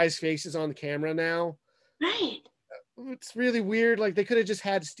this guy's face is on the camera now. Right. It's really weird. Like they could have just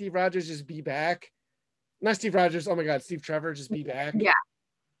had Steve Rogers just be back. Not Steve Rogers. Oh my God, Steve Trevor just be back. Yeah.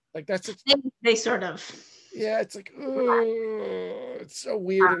 Like that's they sort of. Yeah, it's like, it's so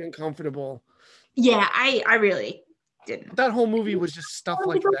weird and uncomfortable. Yeah, I really didn't. That whole movie was just stuff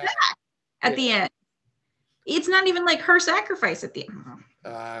like that. At the end. It's not even like her sacrifice at the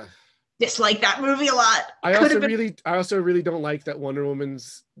end. Dislike that movie a lot. I also really don't like that Wonder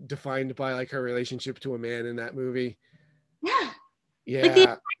Woman's defined by like her relationship to a man in that movie. Yeah. Yeah. Like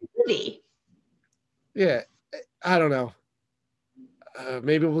the movie. Yeah. I don't know.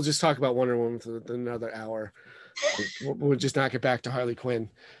 Maybe we'll just talk about Wonder Woman for another hour. We'll just not get back to Harley Quinn.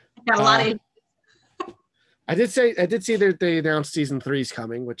 Got a lot of. I did see that they announced season 3 is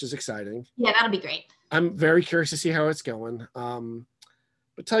coming, which is exciting. Yeah, that'll be great. I'm very curious to see how it's going.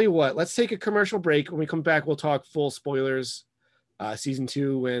 But tell you what, let's take a commercial break. When we come back, we'll talk full spoilers, season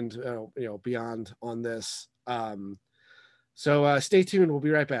 2 and beyond on this. So stay tuned. We'll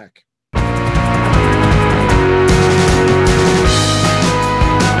be right back.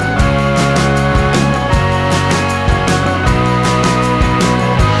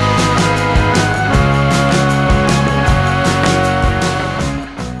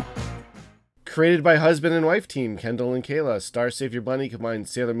 Created by husband and wife team Kendall and Kayla, Star Savior Bunny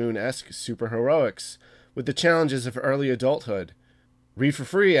combines Sailor Moon-esque superheroics with the challenges of early adulthood. Read for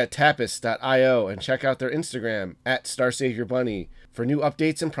free at Tapas.io and check out their Instagram at Star Savior Bunny for new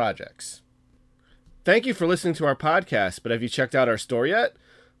updates and projects. Thank you for listening to our podcast, but have you checked out our store yet?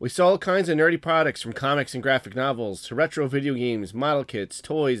 We sell all kinds of nerdy products from comics and graphic novels to retro video games, model kits,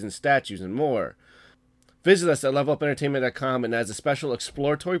 toys, and statues, and more. Visit us at levelupentertainment.com, and as a special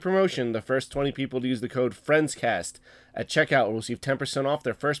exploratory promotion, the first 20 people to use the code FRIENDSCAST at checkout will receive 10% off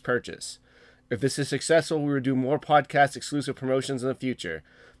their first purchase. If this is successful, we will do more podcast exclusive promotions in the future.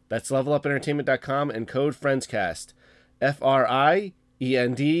 That's levelupentertainment.com and code FRIENDSCAST.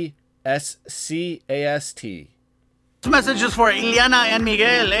 FRIENDSCAST. This message is for Ileana and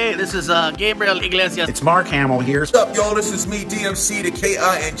Miguel. Hey, this is Gabriel Iglesias. It's Mark Hamill here. What's up, y'all? This is me, DMC, the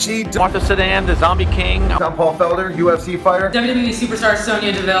KING. Martha Sedan, the Zombie King. I'm Paul Felder, UFC fighter. WWE superstar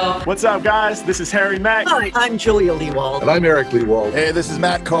Sonya Deville. What's up, guys? This is Harry Mack. Hi, I'm Julia Lewald. And I'm Eric Lewald. Hey, this is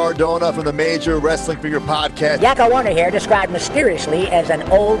Matt Cardona from the Major Wrestling Figure Podcast. Yakko Warner here, described mysteriously as an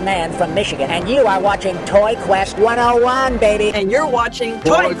old man from Michigan. And you are watching Toy Quest 101, baby. And you're watching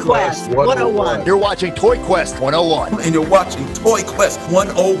Toy Quest 101. You're watching Toy Quest 101. and you're watching Toy Quest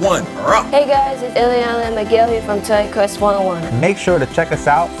 101. Rock. Hey guys, it's Ileana and Miguel here from Toy Quest 101. Make sure to check us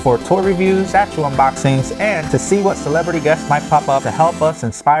out for toy reviews, statue unboxings, and to see what celebrity guests might pop up to help us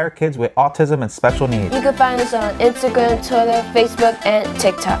inspire kids with autism and special needs. You can find us on Instagram, Twitter, Facebook, and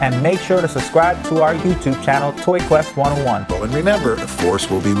TikTok. And make sure to subscribe to our YouTube channel, Toy Quest 101. Oh, and remember, the Force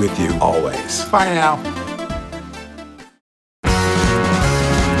will be with you always. Bye now.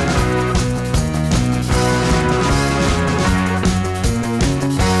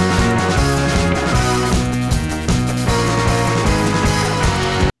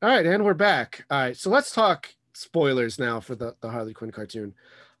 All right, and we're back. All right, so let's talk spoilers now for the Harley Quinn cartoon.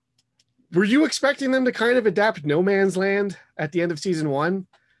 Were you expecting them to kind of adapt No Man's Land at the end of season 1?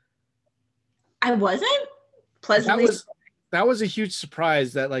 I wasn't pleasantly. That was a huge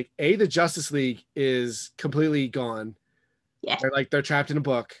surprise that like the Justice League is completely gone. Yeah. They're trapped in a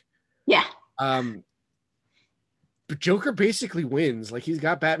book. Yeah. But Joker basically wins. Like he's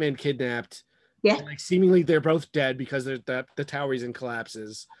got Batman kidnapped. Yeah. And, like seemingly they're both dead because the tower's in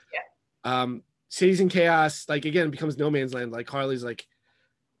collapses. Yeah. Cities in chaos. Like again, it becomes No Man's Land. Like Harley's like,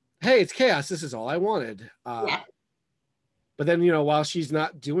 hey, it's chaos. This is all I wanted. Yeah. But then while she's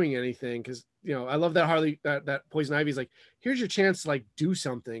not doing anything, because I love that Harley that Poison Ivy's like, here's your chance to like do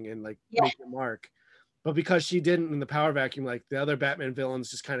something and like make your mark. But because she didn't in the power vacuum, like the other Batman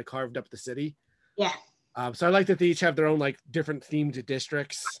villains just kind of carved up the city. Yeah. So I like that they each have their own like different themed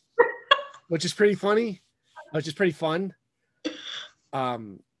districts. Which is pretty funny, which is pretty fun. Oh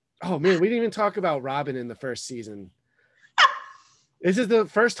man, we didn't even talk about Robin in the first season. This is the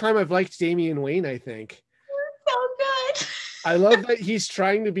first time I've liked Damian Wayne, I think. So good. I love that he's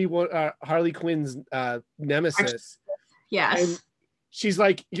trying to be Harley Quinn's nemesis. Yes. And she's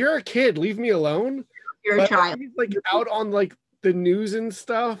like, you're a kid, leave me alone. You're a child. He's like out on like the news and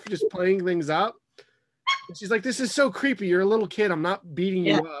stuff, just playing things up. And she's like, this is so creepy. You're a little kid. I'm not beating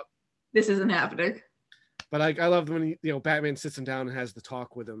you up. This isn't happening. But I love when Batman sits him down and has the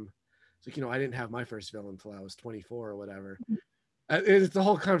talk with him. It's like, I didn't have my first villain until I was 24 or whatever. It's the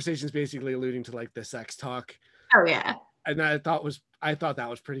whole conversation is basically alluding to like the sex talk. Oh yeah. And I thought that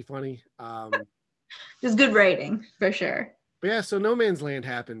was pretty funny. Just good writing for sure. But yeah, so No Man's Land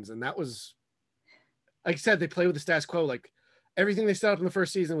happens, and that was, like I said, they play with the status quo. Like everything they set up in the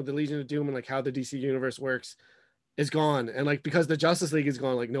first season with the Legion of Doom and like how the DC universe works is gone. And like because the Justice League is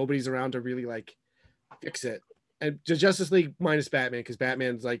gone, like nobody's around to really like fix it. And the Justice League minus Batman, because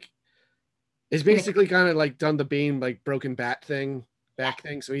Batman's like is basically kind of like done the Bane like broken back thing,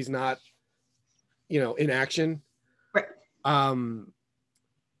 so he's not in action. Right. I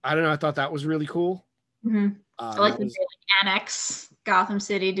don't know, I thought that was really cool. Mm-hmm. I like to annex Gotham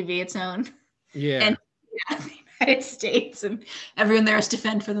City to be its own. Yeah. And the United States, and everyone there is to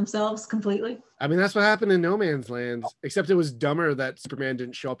fend for themselves completely. I mean, that's what happened in No Man's Land, except it was dumber that Superman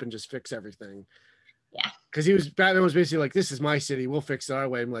didn't show up and just fix everything. Yeah. Because Batman was basically like, this is my city, we'll fix it our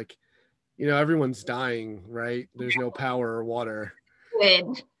way. I'm like, everyone's dying, right? There's no power or water.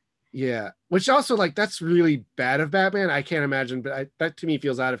 Good. Yeah. Which also, like, that's really bad of Batman. I can't imagine, but that to me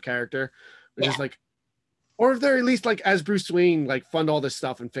feels out of character. It's just like, or if they're at least like as Bruce Wayne, like fund all this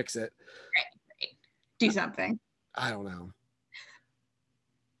stuff and fix it. Right. Do something. I don't know.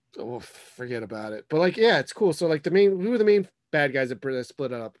 Oh, forget about it. But like, yeah, it's cool. So like who are the main bad guys that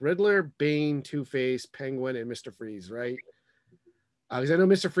split up? Riddler, Bane, Two-Face, Penguin, and Mr. Freeze, right? Because I know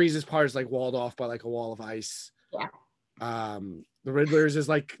Mr. Freeze's part is like walled off by like a wall of ice. Yeah. The Riddler's is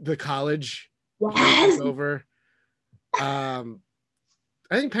like the college. Yes. Over.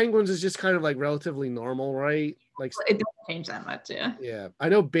 I think Penguin's is just kind of like relatively normal, right? Like it doesn't change that much, yeah. Yeah. I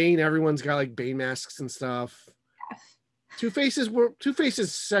know Bane, everyone's got like Bane masks and stuff.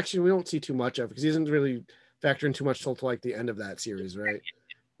 Two-Face's section we don't see too much of because he doesn't really factor in too much till like the end of that series, right?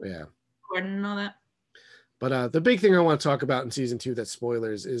 Yeah. Gordon and all that. But the big thing I want to talk about in season 2 that's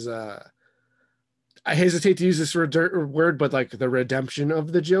spoilers is I hesitate to use this word, but like the redemption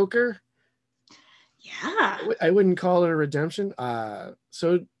of the Joker. Yeah. I wouldn't call it a redemption.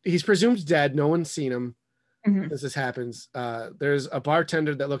 So he's presumed dead. No one's seen him as this happens. There's a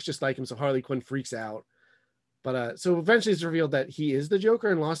bartender that looks just like him, so Harley Quinn freaks out. But so eventually it's revealed that he is the Joker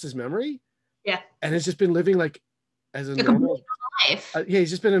and lost his memory. Yeah. And has just been living like as a normal life. He's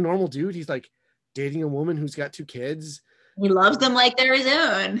just been a normal dude. He's like dating a woman who's got 2 kids. He loves them like they're his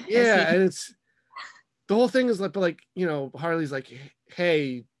own. Yeah, and it's the whole thing is like, but like, Harley's like,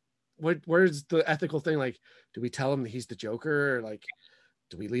 hey, where's the ethical thing? Like, do we tell him that he's the Joker, or like,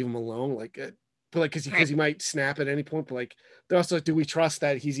 do we leave him alone? Like, but like, because he might snap at any point. But like, they're also, do we trust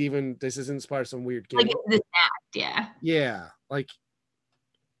that this isn't part of some weird game? Like this act, yeah. Yeah, like,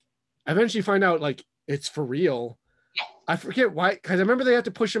 eventually find out like it's for real, I forget why, because I remember they have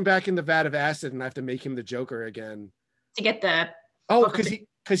to push him back in the vat of acid and I have to make him the Joker again. To get the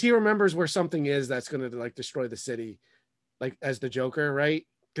because he remembers where something is that's going to like destroy the city, like as the Joker, right?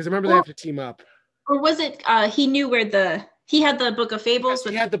 Because I remember they have to team up. Or was it he knew where he had the Book of Fables?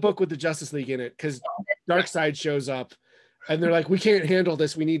 He had the book with the Justice League in it because Darkseid shows up and they're like, we can't handle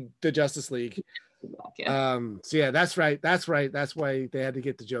this. We need the Justice League. Yeah. So yeah, that's right. That's why they had to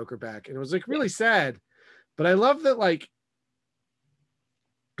get the Joker back. And it was like really sad. But I love that, like,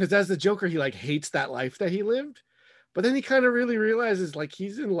 because as the Joker, he like hates that life that he lived. But then he kind of really realizes like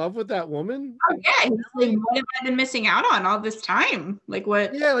he's in love with that woman. Oh yeah, he's like, what have I been missing out on all this time? Like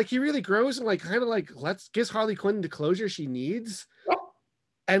what? Yeah, like he really grows and like kind of like gives Harley Quinn the closure she needs. Yeah.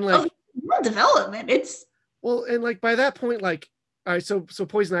 And like development. It's and like by that point, like, all right, so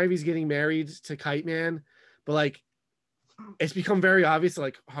Poison Ivy's getting married to Kite Man, but like it's become very obvious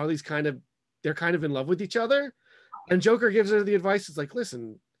like Harley's they're kind of in love with each other. And Joker gives her the advice, it's like,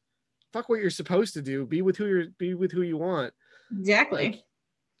 listen, fuck what you're supposed to do. Be with who you want. Exactly. Like,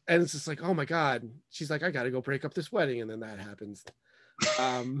 and it's just like, oh my God. She's like, I gotta go break up this wedding, and then that happens.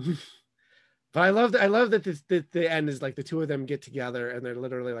 But I love that the end is like the two of them get together and they're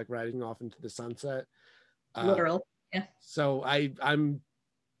literally like riding off into the sunset. Literal. Yeah. So I'm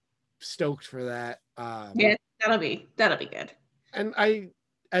stoked for that. Yeah, that'll be good. And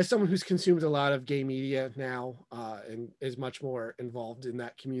as someone who's consumed a lot of gay media now and is much more involved in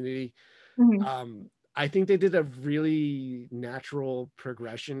that community, I think they did a really natural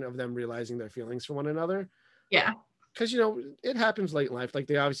progression of them realizing their feelings for one another. Yeah. Because, it happens late in life. Like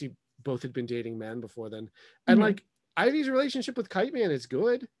they obviously both had been dating men before then. And like Ivy's relationship with Kite Man is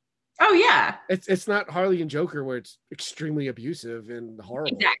good. Oh, yeah. It's not Harley and Joker where it's extremely abusive and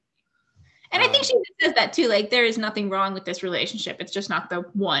horrible. Exactly. And I think she says that too. Like, there is nothing wrong with this relationship. It's just not the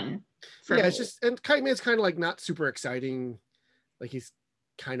one for me. It's just, and Kite Man's kind of like not super exciting. Like he's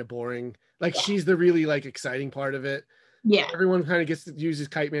kind of boring. Like she's the really like exciting part of it. Yeah. Everyone kind of gets to use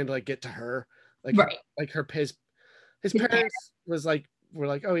Kite Man to like get to her. Like, right. Like his parents were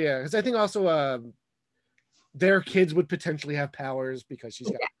like, oh yeah. Because I think also their kids would potentially have powers because she's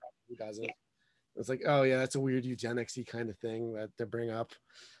got who doesn't. Yeah. It's like, oh yeah, that's a weird eugenics-y kind of thing that they bring up.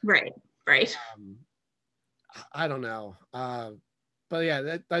 Right. I don't know. But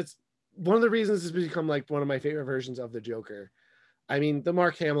yeah, that's one of the reasons it's become like one of my favorite versions of the Joker. I mean, the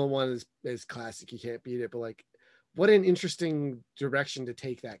Mark Hamill one is classic. You can't beat it. But like, what an interesting direction to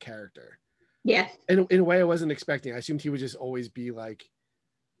take that character. Yeah. In a way I wasn't expecting. I assumed he would just always be like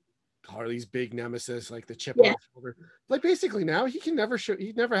Harley's big nemesis, like the chip on his shoulder. Like basically now he never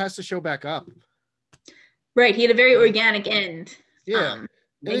has to show back up. Right. He had a very organic end. Yeah.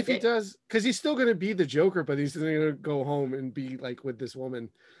 And if he does, because he's still going to be the Joker, but he's going to go home and be like with this woman.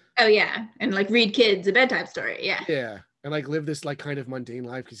 Oh, yeah. And like read kids a bedtime story. Yeah. Yeah. And like live this like kind of mundane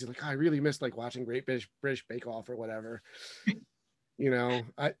life because he's like, I really miss like watching Great British Bake Off or whatever. I don't know.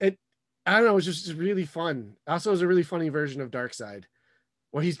 It was just really fun. Also, it was a really funny version of Darkseid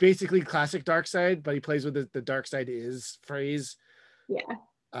where he's basically classic Darkseid, but he plays with the Darkseid is phrase.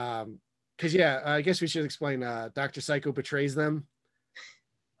 Yeah. Because, I guess we should explain Dr. Psycho betrays them.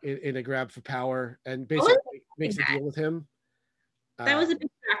 In a grab for power and basically makes a deal with him. That was a big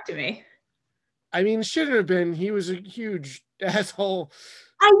shock to me. I mean, shouldn't have been. He was a huge asshole.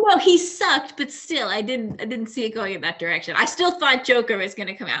 I know he sucked, but still, I didn't see it going in that direction. I still thought Joker was going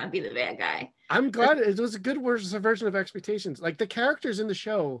to come out and be the bad guy. I'm glad it was a good version of expectations. Like the characters in the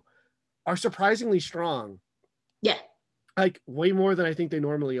show are surprisingly strong. Yeah, like way more than I think they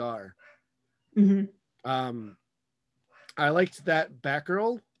normally are. I liked that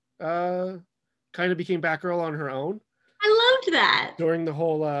Batgirl kind of became Batgirl on her own. I loved that during the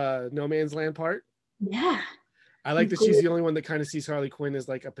whole No Man's Land part. Yeah, I like that she's the only one that kind of sees Harley Quinn as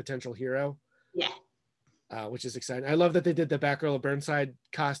like a potential hero. Yeah, which is exciting. I love that they did the Batgirl of Burnside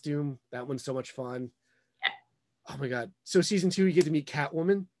costume. That one's so much fun. Yeah. Oh my god! So season 2, you get to meet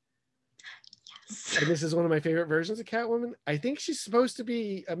Catwoman. Yes. And this is one of my favorite versions of Catwoman. I think she's supposed to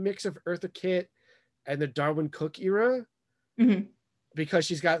be a mix of Eartha Kitt and the Darwyn Cooke era. Because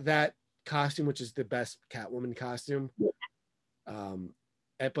she's got that costume, which is the best Catwoman costume.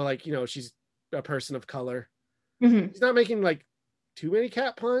 But like, she's a person of color. She's not making like too many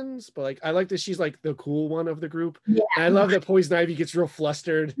cat puns, but like I like that she's like the cool one of the group. And I love that Poison Ivy gets real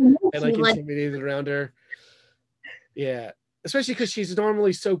flustered and like intimidated around her. Yeah, especially because she's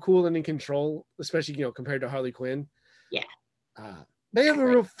normally so cool and in control, especially compared to Harley Quinn. Yeah, they have a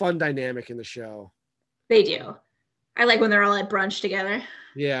real fun dynamic in the show. They do. I like when they're all at brunch together.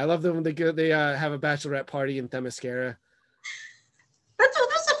 Yeah, I love them when they have a bachelorette party in Themyscira. That's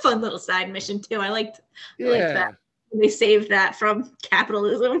a fun little side mission too. I liked that. They saved that from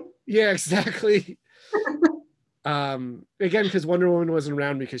capitalism. Yeah, exactly. Again, because Wonder Woman wasn't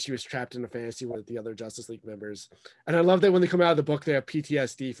around because she was trapped in a fantasy with the other Justice League members. And I love that when they come out of the book, they have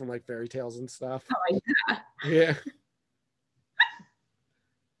PTSD from like fairy tales and stuff. Oh yeah. Yeah.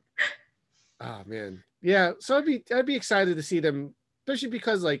 Oh man. Yeah. So I'd be excited to see them, especially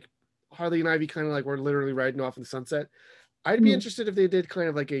because like Harley and Ivy kind of like were literally riding off in the sunset. I'd be interested if they did kind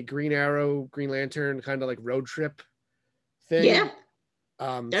of like a Green Arrow, Green Lantern kind of like road trip thing. Yeah.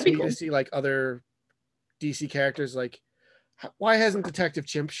 That'd so be you cool cool. to see like other DC characters. Like, why hasn't Detective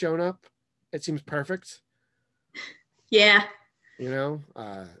Chimp shown up? It seems perfect. Yeah. You know,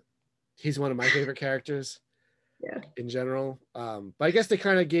 he's one of my favorite characters. Yeah. In general, but I guess they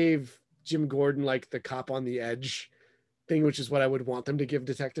kind of gave Jim Gordon like the cop on the edge thing, which is what I would want them to give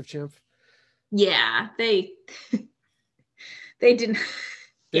Detective Chimp. Yeah, they didn't.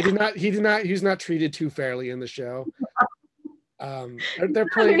 They did not. He did not. He was not treated too fairly in the show. They're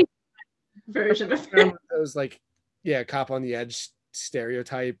playing version of those like, yeah, cop on the edge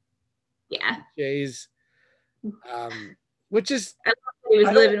stereotype. Yeah. Jays, which is I love that he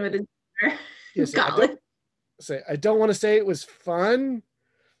was living with his yes, college. I don't want to say it was fun,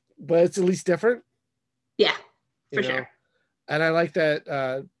 but it's at least different. Yeah, for sure. And I like that,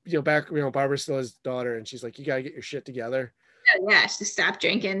 Barbara's still his daughter, and she's like, "You gotta get your shit together." Yeah, just stop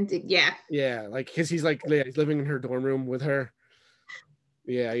drinking. Yeah. Yeah, like because he's like, yeah, he's living in her dorm room with her.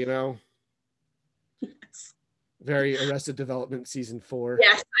 Yeah, Yes. Very Arrested Development season 4.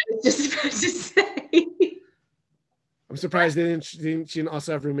 Yes, I was just about to say. I'm surprised they didn't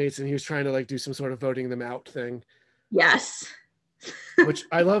also have roommates, and he was trying to like do some sort of voting them out thing. Yes. Which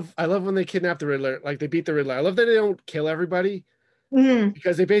I love when they kidnap the Riddler, like they beat the Riddler. I love that they don't kill everybody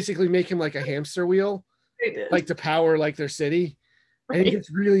because they basically make him like a hamster wheel, like to power like their city. Right. And he gets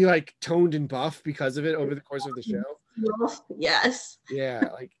really like toned and buff because of it over the course of the show. Yes. Yeah,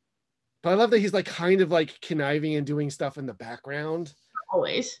 like, but I love that he's like kind of like conniving and doing stuff in the background.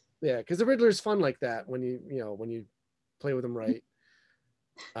 Always. Yeah, because the Riddler is fun like that when you play with him right.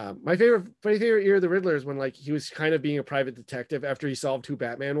 My favorite year of the Riddler is when like he was kind of being a private detective after he solved who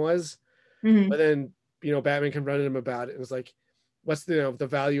Batman was, but then Batman confronted him about it and was like, "What's the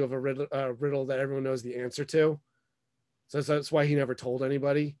value of a riddle that everyone knows the answer to?" So that's why he never told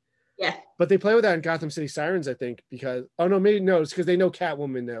anybody. Yeah, but they play with that in Gotham City Sirens, I think, because it's because they know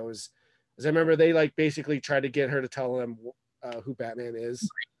Catwoman knows. Because I remember they like basically tried to get her to tell them who Batman is.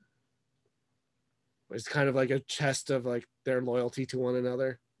 It's kind of like a test of like their loyalty to one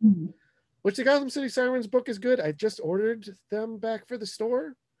another. Which the Gotham City Sirens book is good. I just ordered them back for the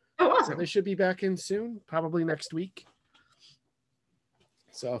store. Oh, awesome. So they should be back in soon, probably next week.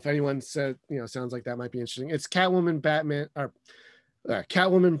 So if anyone said, sounds like that might be interesting. It's Catwoman, Batman, or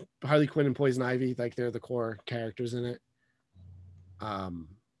Catwoman, Harley Quinn, and Poison Ivy. Like they're the core characters in it.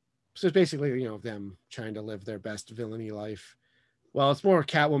 So it's basically, them trying to live their best villainy life. Well, it's more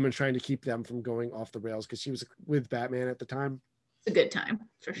Catwoman trying to keep them from going off the rails because she was with Batman at the time. It's a good time,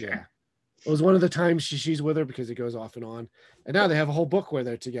 for sure. Yeah. It was one of the times she's with her because it goes off and on. And now they have a whole book where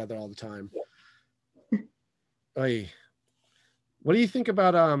they're together all the time. Oy. What do you think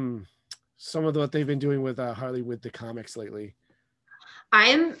about some of what they've been doing with Harley with the comics lately? I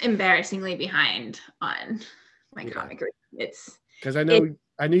am embarrassingly behind on my comic reading. It's because I know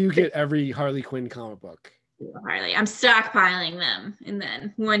you get every Harley Quinn comic book. Harley. I'm stockpiling them, and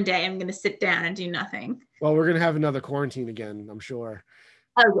then one day I'm going to sit down and do nothing. Well, we're going to have another quarantine again, I'm sure.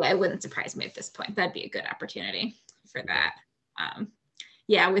 Oh, yeah, it wouldn't surprise me at this point. That'd be a good opportunity for that.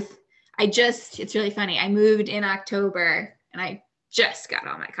 It's really funny. I moved in October, and I just got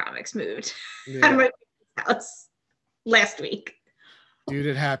all my comics moved out of my house last week. Dude,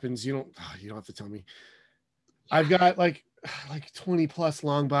 it happens. You don't have to tell me. I've got like 20 plus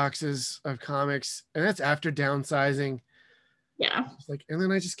long boxes of comics, and that's after downsizing. Yeah. And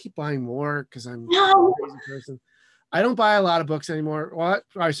then I just keep buying more because I'm a crazy person. I don't buy a lot of books anymore. All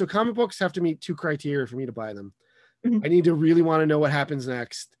right, so comic books have to meet 2 criteria for me to buy them. I need to really want to know what happens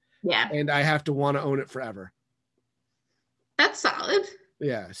next. Yeah. And I have to want to own it forever. That's solid.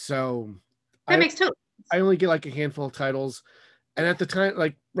 Yeah. So that makes total sense. I only get like a handful of titles. And at the time,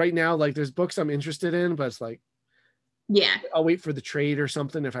 like right now, like there's books I'm interested in, but it's like, yeah, I'll wait for the trade or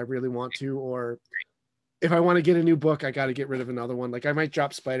something if I really want to, or if I want to get a new book, I got to get rid of another one. Like I might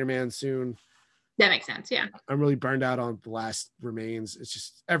drop Spider-Man soon. That makes sense. Yeah. I'm really burned out on The Last Remains. It's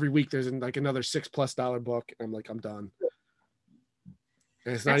just every week there's like another $6+ book. And I'm like, I'm done.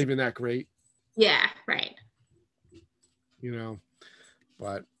 And it's not even that great. Yeah. Right.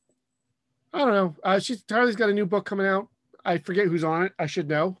 But I don't know. Harley's got a new book coming out. I forget who's on it. I should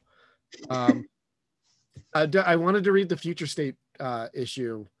know. I wanted to read the Future State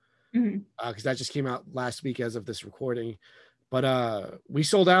issue Mhm. because that just came out last week as of this recording, but we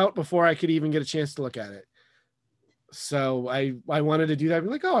sold out before I could even get a chance to look at it. So I wanted to do that. I'm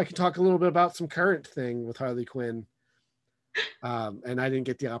like, oh, I could talk a little bit about some current thing with Harley Quinn, and I didn't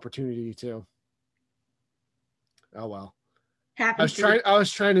get the opportunity to. Oh well. I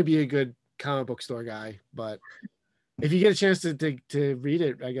was trying to be a good comic book store guy, but if you get a chance to read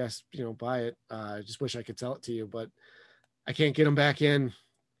it, I guess, buy it. I just wish I could sell it to you, but I can't get them back in.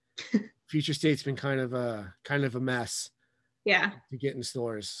 Future State's been kind of a mess. Yeah. To get in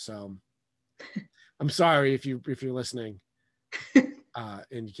stores. So I'm sorry if you're listening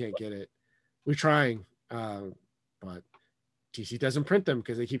and you can't get it. We're trying, but DC doesn't print them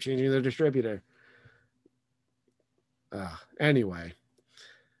because they keep changing their distributor. Anyway,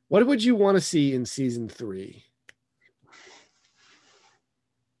 what would you want to see in season 3?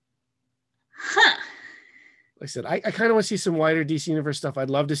 Huh. Like I said, I kind of want to see some wider DC Universe stuff. I'd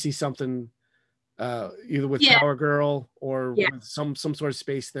love to see something either with Power Girl or with some sort of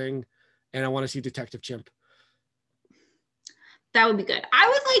space thing. And I want to see Detective Chimp. That would be good. I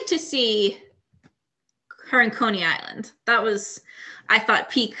would like to see her in Coney Island. That was, I thought,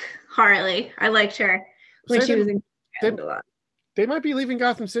 peak Harley. I liked her when she was in Coney Island a lot. They might be leaving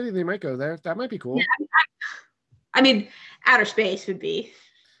Gotham City. They might go there. That might be cool. Yeah, I mean, outer space would be.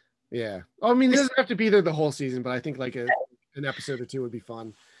 Yeah. I mean, it doesn't have to be there the whole season, but I think like an episode or 2 would be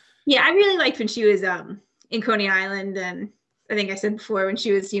fun. Yeah, I really liked when she was in Coney Island, and I think I said before when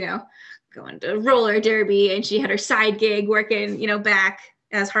she was, going to roller derby and she had her side gig working, back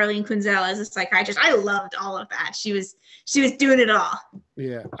as Harleen Quinzel as a psychiatrist. I loved all of that. She was doing it all.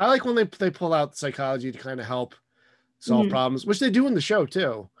 Yeah. I like when they pull out psychology to kind of help solve problems, which they do in the show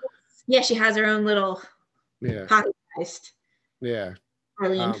too. Yeah, she has her own little pocket heist. Yeah.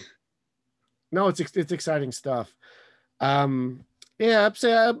 Harleen. No, it's exciting stuff. I'm not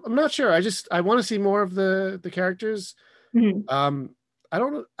sure. I want to see more of the characters. Mm-hmm. I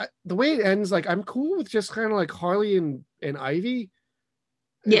don't know the way it ends. Like, I'm cool with just kind of like Harley and Ivy.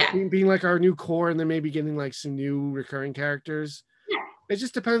 Yeah. Being like our new core, and then maybe getting like some new recurring characters. Yeah. It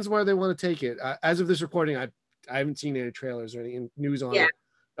just depends where they want to take it. As of this recording, I haven't seen any trailers or any news on it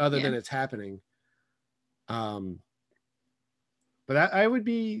other than it's happening. But I would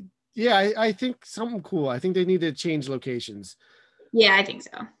be, I think something cool. I think they need to change locations. Yeah, I think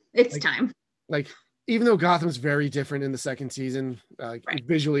so. It's time. Like, even though Gotham's very different in the second season,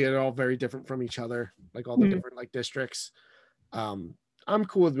 visually they're all very different from each other, like all the different like districts. I'm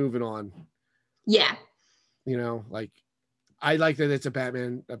cool with moving on. Yeah. Like, I like that it's a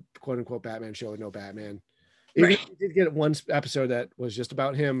quote unquote Batman show with no Batman. We did get one episode that was just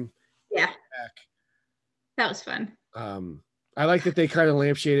about him. Yeah. That was fun. I like that they kind of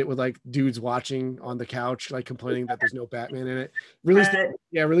lampshade it with like dudes watching on the couch, like complaining that there's no Batman in it.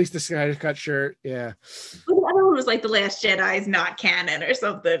 Release the Snyder Cut shirt. Yeah. The other one was like The Last Jedi is not canon or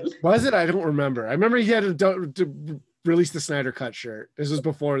something. Was it? I don't remember. I remember he had to release the Snyder Cut shirt. This was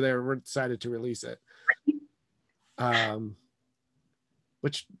before they were decided to release it.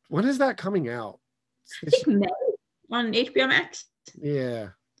 Which, when is that coming out? I think May on HBO Max. Yeah,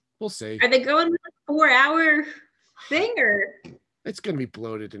 we'll see. Are they going with a 4-hour thing, or it's going to be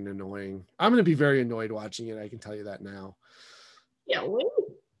bloated and annoying? I'm going to be very annoyed watching it. I can tell you that now. Yeah,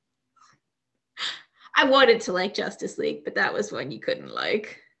 I wanted to like Justice League, but that was one you couldn't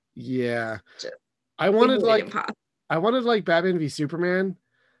like. Yeah, I wanted like Batman v Superman.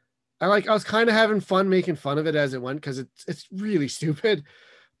 I was kind of having fun making fun of it as it went because it's really stupid,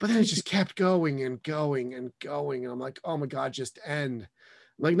 but then it just kept going and going and going, and I'm like, oh my god, just end.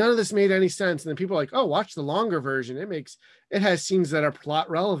 Like, none of this made any sense. And then people are like, oh, watch the longer version. It has scenes that are plot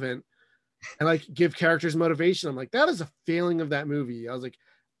relevant and like give characters motivation. I'm like, that is a failing of that movie. I was like,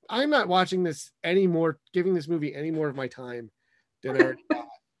 I'm not watching this anymore, giving this movie any more of my time than I already got.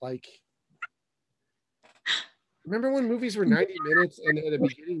 Like, remember when movies were 90 minutes and at a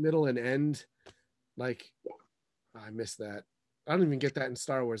beginning, middle, and end? Like, I miss that. I don't even get that in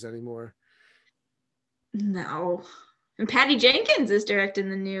Star Wars anymore. No. And Patty Jenkins is directing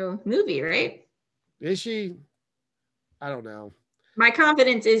the new movie, right? Is she? I don't know. My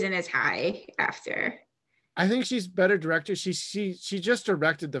confidence isn't as high after. I think she's better director. She just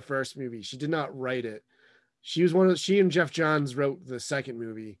directed the first movie. She did not write it. She and Jeff Johns wrote the second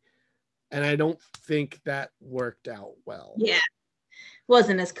movie. And I don't think that worked out well. Yeah.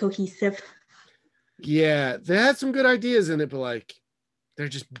 Wasn't as cohesive. Yeah. They had some good ideas in it, but like, they're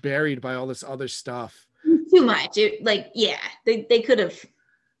just buried by all this other stuff. Too much. They could have.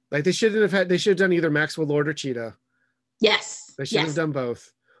 Like, they should have done either Maxwell Lord or Cheetah. Yes. They should have done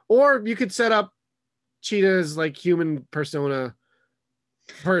both. Or you could set up Cheetah's like human persona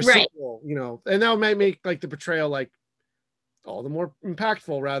for a Right. sequel, you know, and that might make like the portrayal like all the more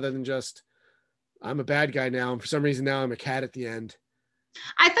impactful rather than just I'm a bad guy now, and for some reason now I'm a cat at the end.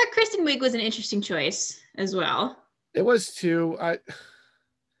 I thought Kristen Wiig was an interesting choice as well. It was too.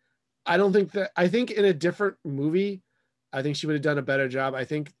 I don't think that. I think in a different movie, I think she would have done a better job. I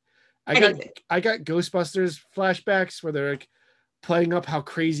think I got Ghostbusters flashbacks where they're like playing up how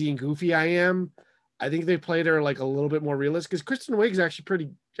crazy and goofy I am. I think they played her like a little bit more realistic because Kristen Wiig's actually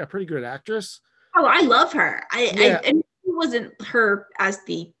a pretty good actress. Oh, I love her. It wasn't her as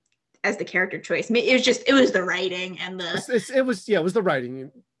the character choice. It was the writing and it was the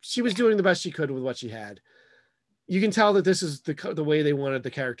writing. She was doing the best she could with what she had. You can tell that this is the way they wanted the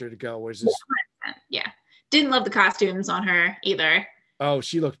character to go. Which is didn't love the costumes on her either. Oh,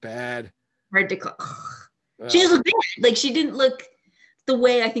 she looked bad. She just looked bad. Like she didn't look the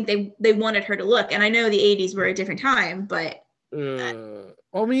way I think they wanted her to look. And I know the 80s were a different time, but I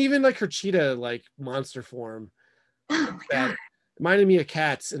mean, even like her cheetah like monster form. Oh my God. Reminded me of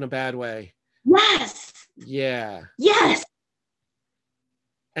Cats in a bad way. Yes. Yeah. Yes.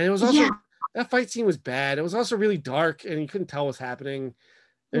 And it was also that fight scene was bad. It was also really dark and you couldn't tell what was happening.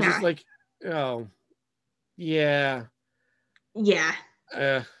 It was just like, oh, yeah. Yeah.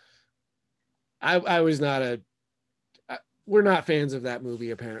 I was not we're not fans of that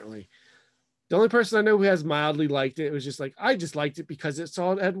movie, apparently. The only person I know who has mildly liked it was just like, I just liked it because it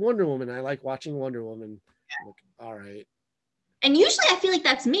had Wonder Woman. I like watching Wonder Woman. Like, all right. And usually I feel like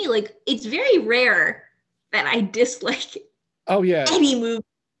that's me. Like, it's very rare that I dislike any movie.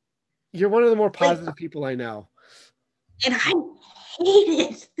 You're one of the more positive people I know. And I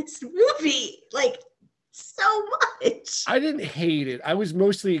hated this movie, like, so much. I didn't hate it. I was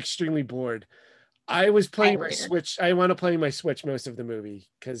mostly extremely bored. I was playing my Switch. I wound up playing my Switch most of the movie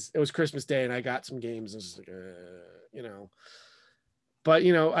because it was Christmas Day and I got some games. I was like, you know. But,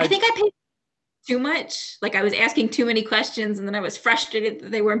 you know. I think I paid too much. Like, I was asking too many questions and then I was frustrated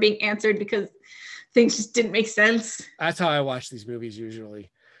that they weren't being answered because things just didn't make sense. That's how I watch these movies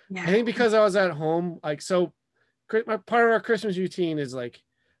usually. Yeah. I think because I was at home, like, so my part of our Christmas routine is like,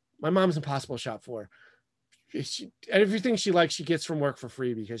 my mom's impossible to shop for. Everything she likes, she gets from work for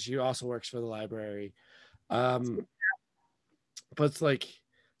free because she also works for the library. But it's like,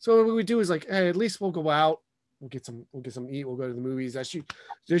 so what we do is like, hey, at least we'll go out, we'll get some eat, we'll go to the movies.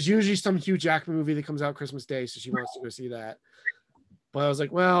 There's usually some Hugh Jackman movie that comes out Christmas Day, so she wants to go see that. But I was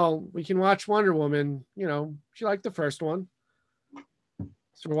like, well, we can watch Wonder Woman. You know, she liked the first one.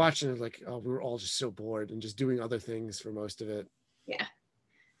 So we're watching it like, oh, we were all just so bored and just doing other things for most of it. Yeah.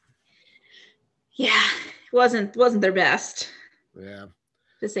 Yeah. Wasn't their best. Yeah.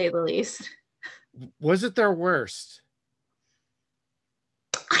 To say the least. Was it their worst?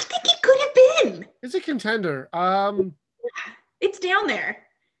 I think it could have been. It's a contender. It's down there.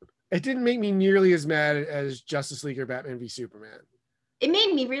 It didn't make me nearly as mad as Justice League or Batman v Superman. It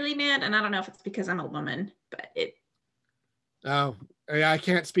made me really mad, and I don't know if it's because I'm a woman, but it. Oh, I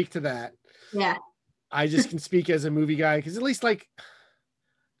can't speak to that. Yeah. I just can speak as a movie guy because at least like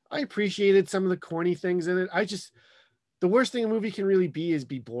I appreciated some of the corny things in it. The worst thing a movie can really be is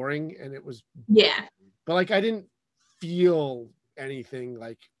be boring, and it was. Yeah. But like I didn't feel anything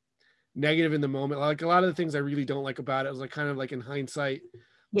like negative in the moment. Like a lot of the things I really don't like about it was like kind of like in hindsight.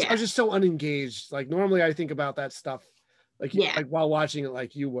 Yeah. I was just so unengaged. Like normally I think about that stuff like while watching it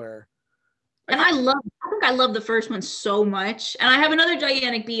like you were. And I think I love the first one so much. And I have another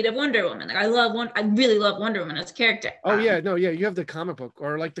gigantic beat of Wonder Woman. Like I really love Wonder Woman as a character. Oh you have the comic book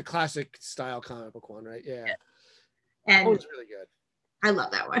or like the classic style comic book one, right? Yeah. And it's really good. I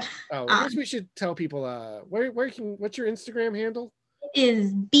love that one. Oh, I guess we should tell people what's your Instagram handle? It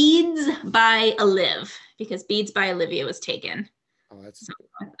is Beads by Olive because Beads by Olivia was taken. Oh,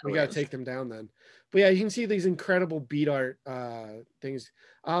 we gotta take them down then. But yeah, you can see these incredible beat art things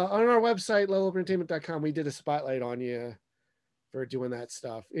on our website, levelupentertainment.com. We did a spotlight on you for doing that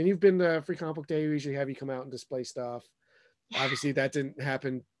stuff, and you've been to Free Comic Book Day. We usually have you come out and display stuff. Obviously, that didn't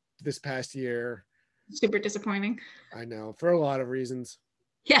happen this past year. Super disappointing. I know, for a lot of reasons.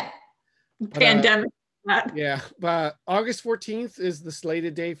 Yeah, pandemic. Yeah, but August 14th is the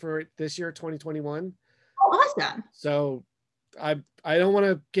slated day for this year, 2021. Oh, awesome! So I don't want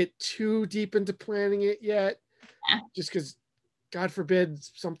to get too deep into planning it yet, just because, God forbid,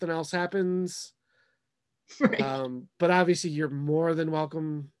 something else happens. Right. But obviously, you're more than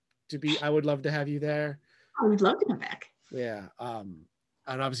welcome to be. I would love to have you there. I would love to come back. Yeah.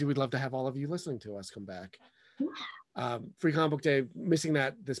 And obviously, we'd love to have all of you listening to us come back. Free Comic Book Day, missing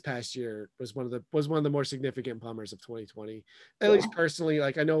that this past year was one of the more significant bummers of 2020. At least personally,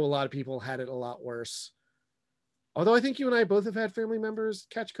 like I know a lot of people had it a lot worse. Although I think you and I both have had family members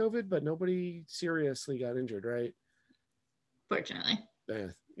catch COVID, but nobody seriously got injured, right? Fortunately.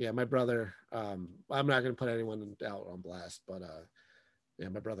 Yeah, my brother, I'm not going to put anyone out on blast, but yeah,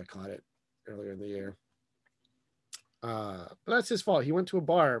 my brother caught it earlier in the year. But that's his fault. He went to a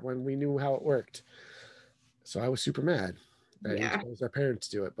bar when we knew how it worked. So I was super mad that he chose our parents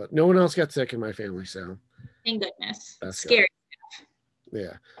to do it, but no one else got sick in my family. So thank goodness. That's scary.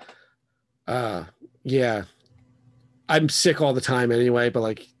 Good. Yeah. Yeah. I'm sick all the time anyway, but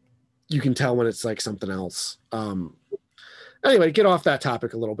like you can tell when it's like something else. Anyway, get off that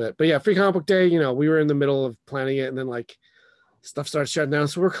topic a little bit. But yeah, Free Comic Book Day, we were in the middle of planning it and then like stuff started shutting down.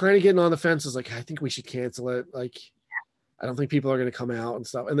 So we're kind of getting on the fence. It's like, I think we should cancel it. Like, I don't think people are going to come out and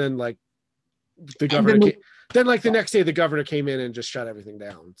stuff. And then like the governor, the next day, the governor came in and just shut everything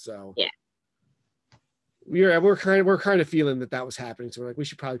down. So yeah, we're kind of feeling that was happening. So we're like, we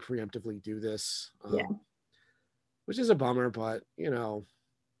should probably preemptively do this. Which is a bummer, but hey,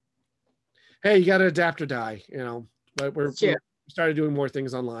 you got to adapt or die, but we started doing more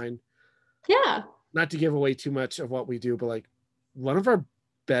things online. Yeah. Not to give away too much of what we do, but like one of our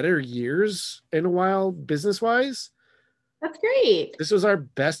better years in a while, business wise. That's great. This was our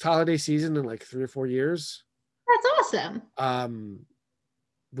best holiday season in like 3 or 4 years. That's awesome.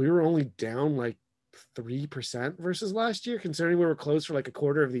 We were only down like 3% versus last year, considering we were closed for like a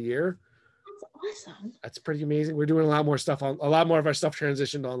quarter of the year. That's awesome. That's pretty amazing. We're doing a lot more of our stuff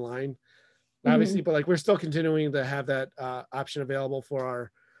transitioned online, obviously, but like we're still continuing to have that option available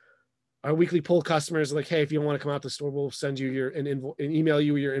for our weekly poll customers. Like, hey, if you don't want to come out to the store, we'll send you and email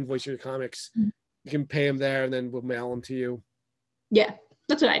you your invoice, your comics. You can pay them there, and then we'll mail them to you. Yeah,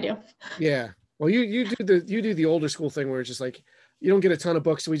 that's what I do. Yeah. Well, you do the older school thing where it's just like you don't get a ton of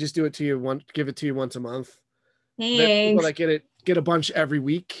books, so we just do it to you give it to you once a month. Thanks. People that get a bunch every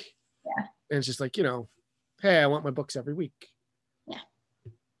week. Yeah. And it's just like, hey, I want my books every week. Yeah.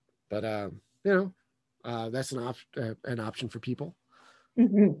 But that's an option for people.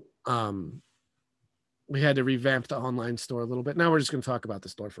 Mm-hmm. We had to revamp the online store a little bit. Now we're just going to talk about the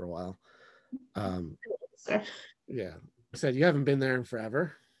store for a while. Yeah. I said you haven't been there in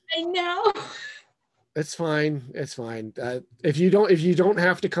forever. I know. It's fine. It's fine. If you don't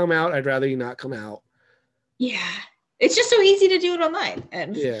have to come out, I'd rather you not come out. Yeah. It's just so easy to do it online.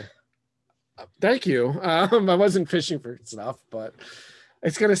 And yeah. Thank you. I wasn't fishing for stuff, but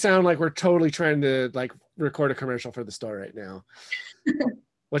it's going to sound like we're totally trying to like record a commercial for the store right now.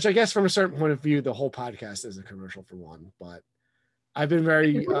 Which I guess from a certain point of view, the whole podcast is a commercial for one, but I've been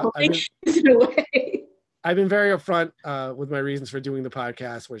very, I've been very upfront with my reasons for doing the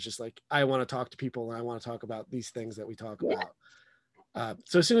podcast, where it's just like, I want to talk to people and I want to talk about these things that we talk about.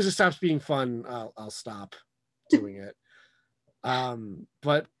 So as soon as it stops being fun, I'll stop doing it.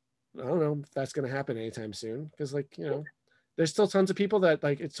 But I don't know if that's going to happen anytime soon, because like, there's still tons of people that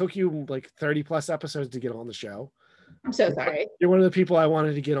like, it took you like 30 plus episodes to get on the show. I'm so sorry. You're one of the people I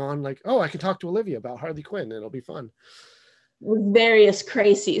wanted to get on, like, oh, I can talk to Olivia about Harley Quinn. It'll be fun. With various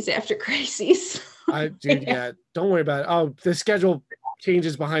crises after crises. Yeah, don't worry about it. Oh, the schedule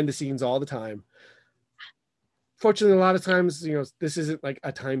changes behind the scenes all the time. Fortunately, a lot of times, this isn't like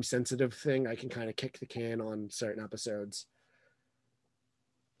a time sensitive thing. I can kind of kick the can on certain episodes.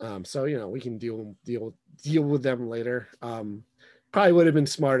 So we can deal with them later. Probably would have been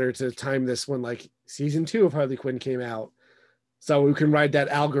smarter to time this when like season 2 of Harley Quinn came out, so we can ride that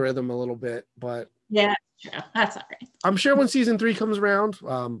algorithm a little bit. But yeah, that's all right. I'm sure when season 3 comes around,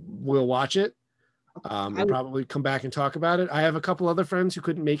 we'll watch it. And probably come back and talk about it. I have a couple other friends who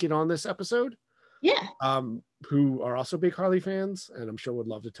couldn't make it on this episode. Yeah. Who are also big Harley fans, and I'm sure would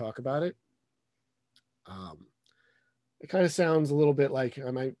love to talk about it. It kind of sounds a little bit like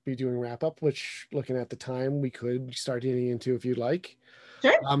I might be doing wrap up, which looking at the time we could start getting into if you'd like.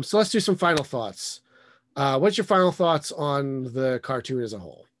 Sure. So let's do some final thoughts. What's your final thoughts on the cartoon as a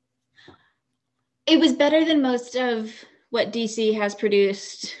whole? It was better than most of what DC has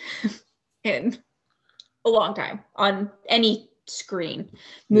produced in a long time on any screen,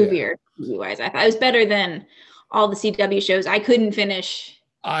 movie or TV wise. I thought it was better than all the CW shows. I couldn't finish.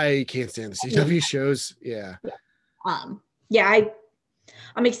 I can't stand the CW shows. Yeah. I'm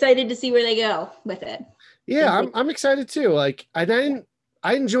excited to see where they go with it. Yeah, I'm excited too. Like I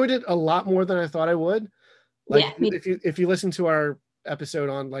enjoyed it a lot more than I thought I would. Like if you listen to our episode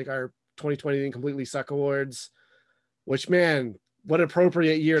on like our 2020 Didn't Completely Suck Awards, which man, what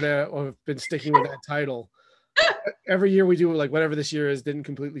appropriate year to have been sticking with that title. Every year we do like whatever this year is Didn't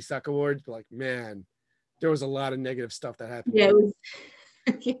Completely Suck Awards, but like man, there was a lot of negative stuff that happened. Yeah, it was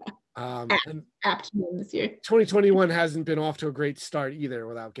and apt this year. 2021 hasn't been off to a great start either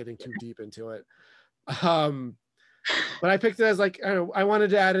without getting too deep into it. But I picked it as like, I don't know, I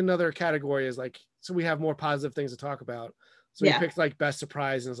wanted to add another category as like, so we have more positive things to talk about. So we picked like best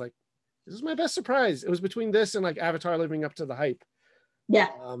surprise, and it was like, this is my best surprise. It was between this and like Avatar living up to the hype. Yeah.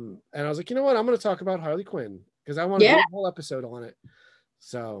 And I was like, you know what? I'm going to talk about Harley Quinn because I want to do a whole episode on it.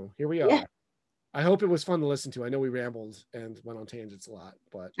 So here we are. Yeah. I hope it was fun to listen to. I know we rambled and went on tangents a lot,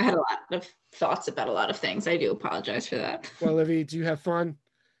 but I had a lot of thoughts about a lot of things. I do apologize for that. Well, Livy, do you have fun?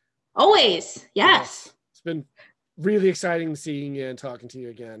 Always. Yes. It's been really exciting seeing you and talking to you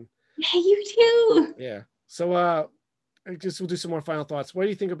again. Yeah, you too. Yeah. So I guess we'll do some more final thoughts. What do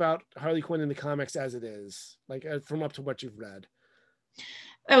you think about Harley Quinn in the comics as it is? Like from up to what you've read?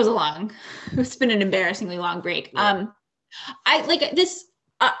 It's been an embarrassingly long break. Yeah. I like this.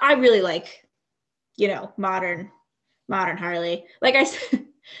 I really like, modern Harley. Like I said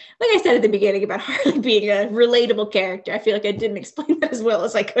at the beginning about Harley being a relatable character. I feel like I didn't explain that as well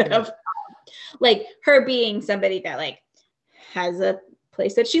as I could have. Like her being somebody that like has a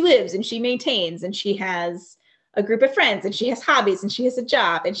place that she lives and she maintains, and she has a group of friends, and she has hobbies, and she has a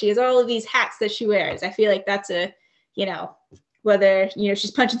job, and she has all of these hats that she wears. I feel like that's a, whether,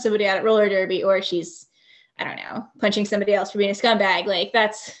 she's punching somebody out at roller derby, or she's, I don't know, punching somebody else for being a scumbag. Like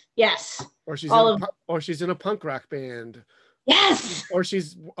that's, yes. Or she's in a punk rock band. Yes. Or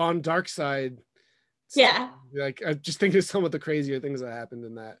she's on Dark Side. Yeah. Like I just think of some of the crazier things that happened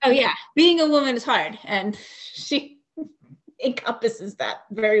in that. Oh yeah. Being a woman is hard, and she encompasses that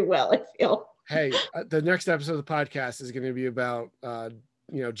very well, I feel. Hey, the next episode of the podcast is going to be about,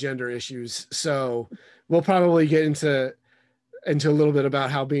 gender issues. So we'll probably get into a little bit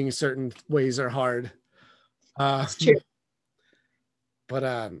about how being certain ways are hard. It's true.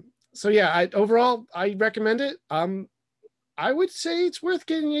 But so yeah, overall I recommend it. I would say it's worth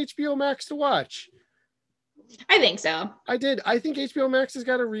getting HBO Max to watch. I think so. I think HBO Max has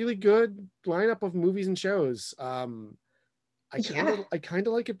got a really good lineup of movies and shows. I kind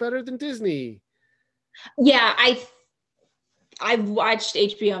of like it better than Disney. Yeah, I've watched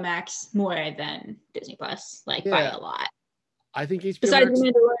HBO Max more than Disney Plus, by a lot. I think HBO besides Max, The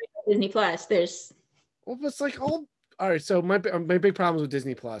Mandalorian, Disney Plus, there's. Well, it's like all right. So my big problems with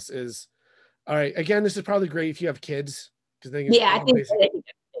Disney Plus is, all right. Again, this is probably great if you have kids because I think it's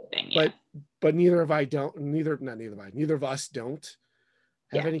thing. But neither of us don't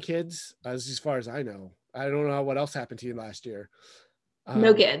have any kids, as far as I know. I don't know what else happened to you last year.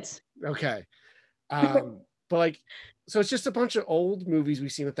 No kids. Okay. But like, so it's just a bunch of old movies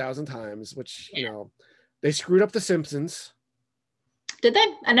we've seen 1,000 times, which, they screwed up The Simpsons. Did they?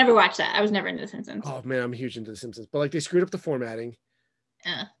 I never watched that. I was never into The Simpsons. Oh man, I'm huge into The Simpsons, but like they screwed up the formatting.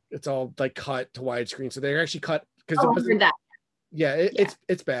 It's all like cut to widescreen. So they actually cut because that. Yeah,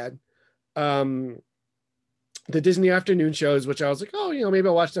 it's bad. The Disney afternoon shows, which I was like, oh, maybe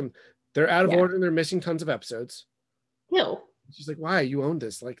I'll watch them. They're out of order and they're missing tons of episodes. Ew. She's like, why? You own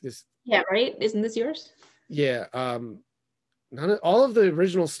this? Like this. Yeah, right? Isn't this yours? Yeah. All of the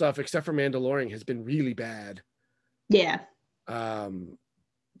original stuff except for Mandalorian has been really bad. Yeah.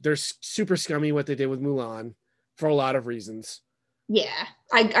 They're super scummy what they did with Mulan for a lot of reasons. Yeah.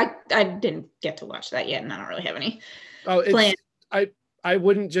 I didn't get to watch that yet, and I don't really have any plans. I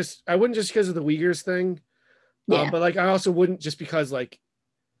wouldn't just because of the Uyghurs thing. Yeah. But like I also wouldn't just because like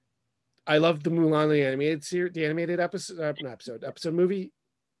I love the Mulan the animated episode movie.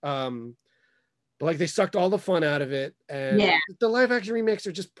 But like they sucked all the fun out of it, and the live action remakes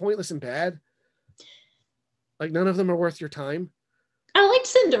are just pointless and bad. Like none of them are worth your time. I liked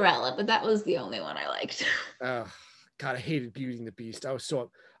Cinderella, but that was the only one I liked. Oh God, I hated Beauty and the Beast.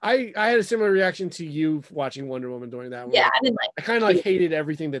 I had a similar reaction to you watching Wonder Woman during that one. Yeah, I didn't like. I kind of like hated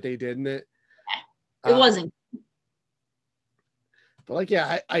everything that they did in it. It wasn't. But like,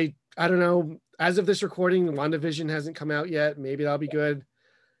 yeah, I don't know. As of this recording, WandaVision hasn't come out yet. Maybe that'll be good.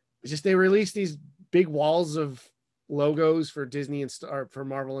 It's just they released these big walls of logos for Disney and for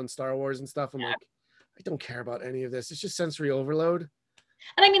Marvel and Star Wars and stuff. I'm like, I don't care about any of this. It's just sensory overload.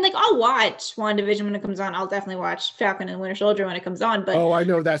 And I mean, like, I'll watch WandaVision when it comes on. I'll definitely watch Falcon and Winter Soldier when it comes on. But I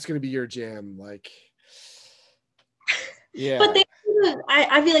know that's going to be your jam. Like, yeah. But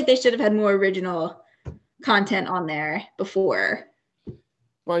I feel like they should have had more original content on there before.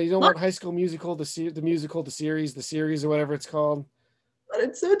 Well, you don't want High School Musical, the series, or whatever it's called. But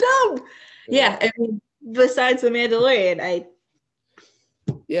it's so dumb. Yeah, I mean, besides The Mandalorian,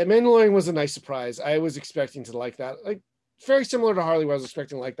 Mandalorian was a nice surprise. I was expecting to like that. Like, very similar to Harley, where I was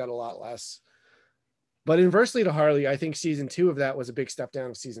expecting to like that a lot less. But inversely to Harley, I think season 2 of that was a big step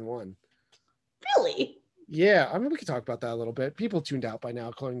down of season 1. Really? Yeah, I mean, we could talk about that a little bit. People tuned out by now,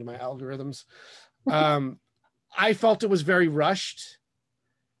 according to my algorithms. I felt it was very rushed,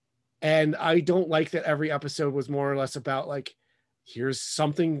 and I don't like that every episode was more or less about like, here's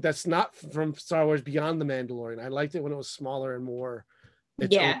something that's not from Star Wars beyond the Mandalorian. I liked it when it was smaller and more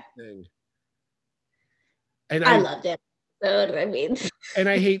its own thing. And I loved it. I mean, and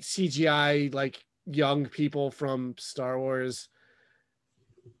I hate CGI like young people from Star Wars.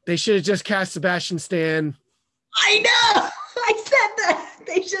 They should have just cast Sebastian Stan. I know. I said that.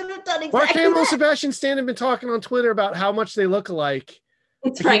 They should have done exactly Mark Hamill and that. Sebastian Stan have been talking on Twitter about how much they look alike.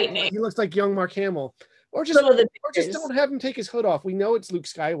 It's frightening. He looks like young Mark Hamill. Or just don't have him take his hood off. We know it's Luke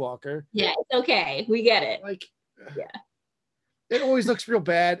Skywalker. Yeah, it's okay. We get it. Like, yeah. It always looks real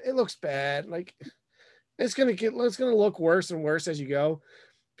bad. It looks bad. Like, it's gonna look worse and worse as you go.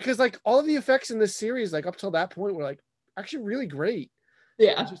 Because like all of the effects in this series, like up till that point, were like actually really great.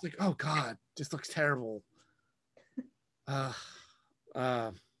 Yeah. It's just like, oh God, this looks terrible. I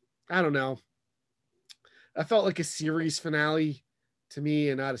don't know. I felt like a series finale to me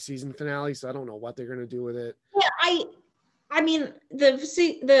and not a season finale, so I don't know what they're gonna do with it. Yeah, I mean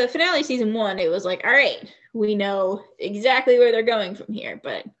the finale season 1, it was like, all right, we know exactly where they're going from here,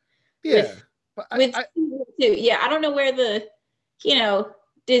 but yeah, with season 2, yeah, I don't know where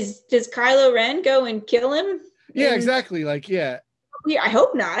does Kylo Ren go and kill him? Yeah, exactly. Like, yeah. I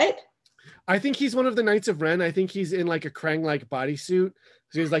hope not. I think he's one of the Knights of Ren. I think he's in like a Krang like bodysuit.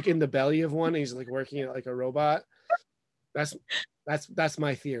 So he's like in the belly of one. And he's like working it like a robot. That's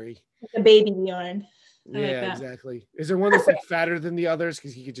my theory. Like a baby Bjorn. Yeah, exactly. Is there one that's like fatter than the others?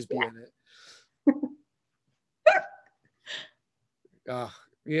 Because he could just be in it.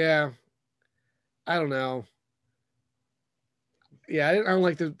 Yeah. I don't know. Yeah, I don't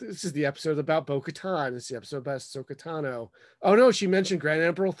like this is the episode about Bo-Katan. It's the episode about Ahsoka Tano. Oh no, she mentioned Grand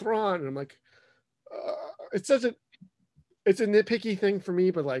Emperor Thrawn, and I'm like, it's a nitpicky thing for me,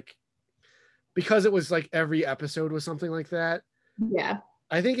 but like, because it was like every episode was something like that. Yeah,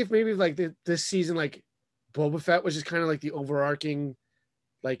 I think if maybe like this season, like Boba Fett was just kind of like the overarching,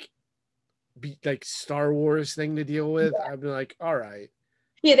 like Star Wars thing to deal with. Yeah. I'd be like, all right.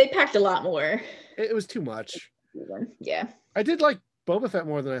 Yeah, they packed a lot more. It was too much. Yeah. I did like Boba Fett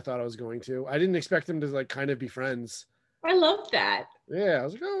more than I thought I was going to. I didn't expect them to like kind of be friends. I loved that. Yeah, I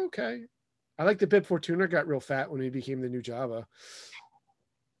was like, oh, okay. I like that Bib Fortuna got real fat when he became the new Jabba.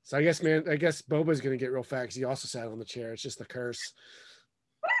 So I guess Boba's gonna get real fat because he also sat on the chair. It's just the curse.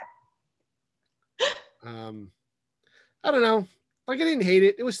 I don't know. Like, I didn't hate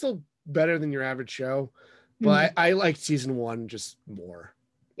it. It was still better than your average show, but I liked season 1 just more.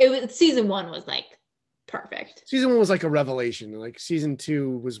 Season 1 was like perfect. Season 1 was like a revelation. Like season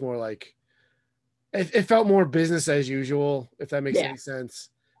 2 was more like it felt more business as usual, if that makes any sense.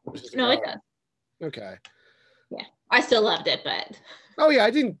 No, it does. Okay. Yeah. I still loved it, but oh yeah,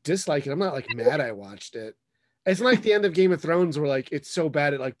 I didn't dislike it. I'm not like mad I watched it. It's not like the end of Game of Thrones where like it's so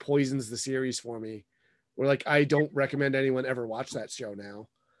bad it like poisons the series for me. Where like I don't recommend anyone ever watch that show now.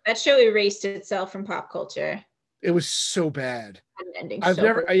 That show erased itself from pop culture. It was so bad.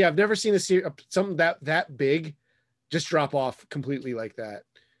 I've never seen a series something that big just drop off completely like that.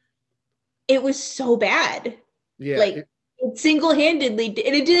 It was so bad. Yeah. Like it single-handedly, and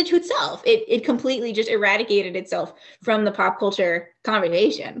it did it to itself. It completely just eradicated itself from the pop culture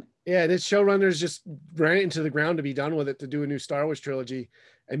conversation. Yeah, the showrunners just ran it into the ground to be done with it, to do a new Star Wars trilogy.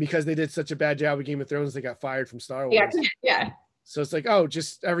 And because they did such a bad job with Game of Thrones, they got fired from Star Wars. Yeah. So it's like, oh,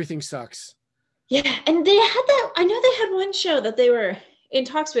 just everything sucks. Yeah, and they had that. I know they had one show that they were in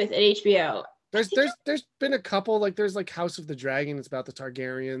talks with at HBO. There's been a couple, like there's like House of the Dragon. It's about the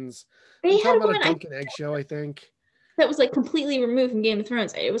Targaryens. They had about one, a Dunk and Egg show, I think. That was like completely removed from Game of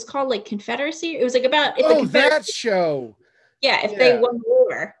Thrones. It was called like Confederacy. It was like about that show. Yeah, if they won the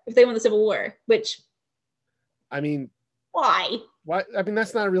war, if they won the Civil War, which I mean, why? I mean,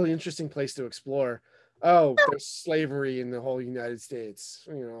 that's not a really interesting place to explore. Oh, there's slavery in the whole United States.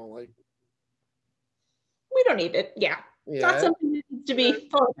 You know, like we don't need it. Yeah. Not something that needs to be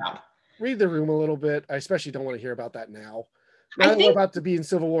followed up. Read the room a little bit. I especially don't want to hear about that now. Now we're about to be in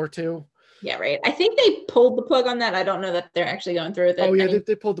Civil War II. Yeah, right. I think they pulled the plug on that. I don't know that they're actually going through with it. Oh yeah,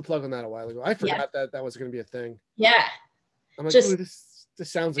 they pulled the plug on that a while ago. I forgot that was going to be a thing. Yeah. I'm like, ooh, this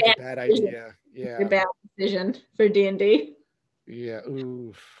sounds like a bad idea. Yeah. A bad decision for D&D. Yeah.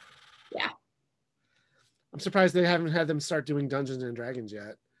 Ooh. Yeah. I'm surprised they haven't had them start doing Dungeons and Dragons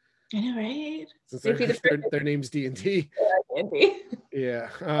yet. I know, right? Since their name's D&D. D&D. Yeah.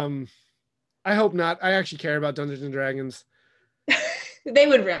 I hope not. I actually care about Dungeons and Dragons. They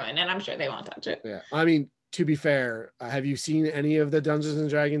would ruin it. I'm sure they won't touch it. Yeah. I mean, to be fair, have you seen any of the Dungeons and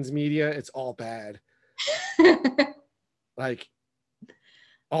Dragons media? It's all bad. Like,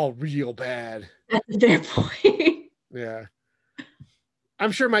 all real bad. That's a fair point. Yeah.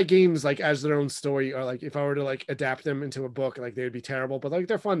 I'm sure my games, like, as their own story, are like, if I were to like adapt them into a book, like they would be terrible, but like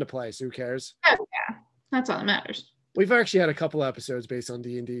they're fun to play, so who cares? Oh yeah, that's all that matters. We've actually had a couple episodes based on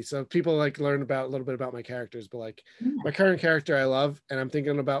D&D, so people like learn about a little bit about my characters, but like my current character I love, and I'm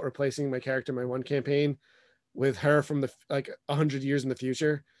thinking about replacing my character in my one campaign with her from the like 100 years in the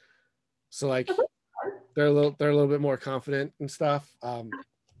future. So like they're a little bit more confident and stuff.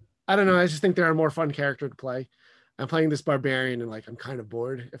 I don't know. I just think they're a more fun character to play. I'm playing this barbarian and like I'm kind of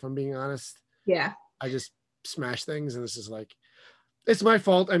bored, if I'm being honest. Yeah. I just smash things, and this is like, it's my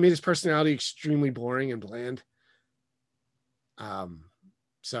fault. I made his personality extremely boring and bland.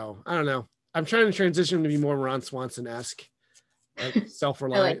 So I don't know. I'm trying to transition him to be more Ron Swanson-esque, like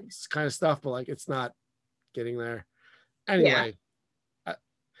self-reliance kind of stuff, but like it's not getting there. Anyway,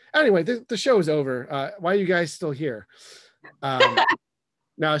 the show is over. Why are you guys still here?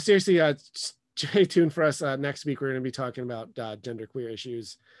 No, seriously, stay tuned for us. Next week, we're going to be talking about genderqueer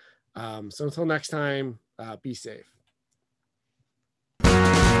issues. So until next time, be safe.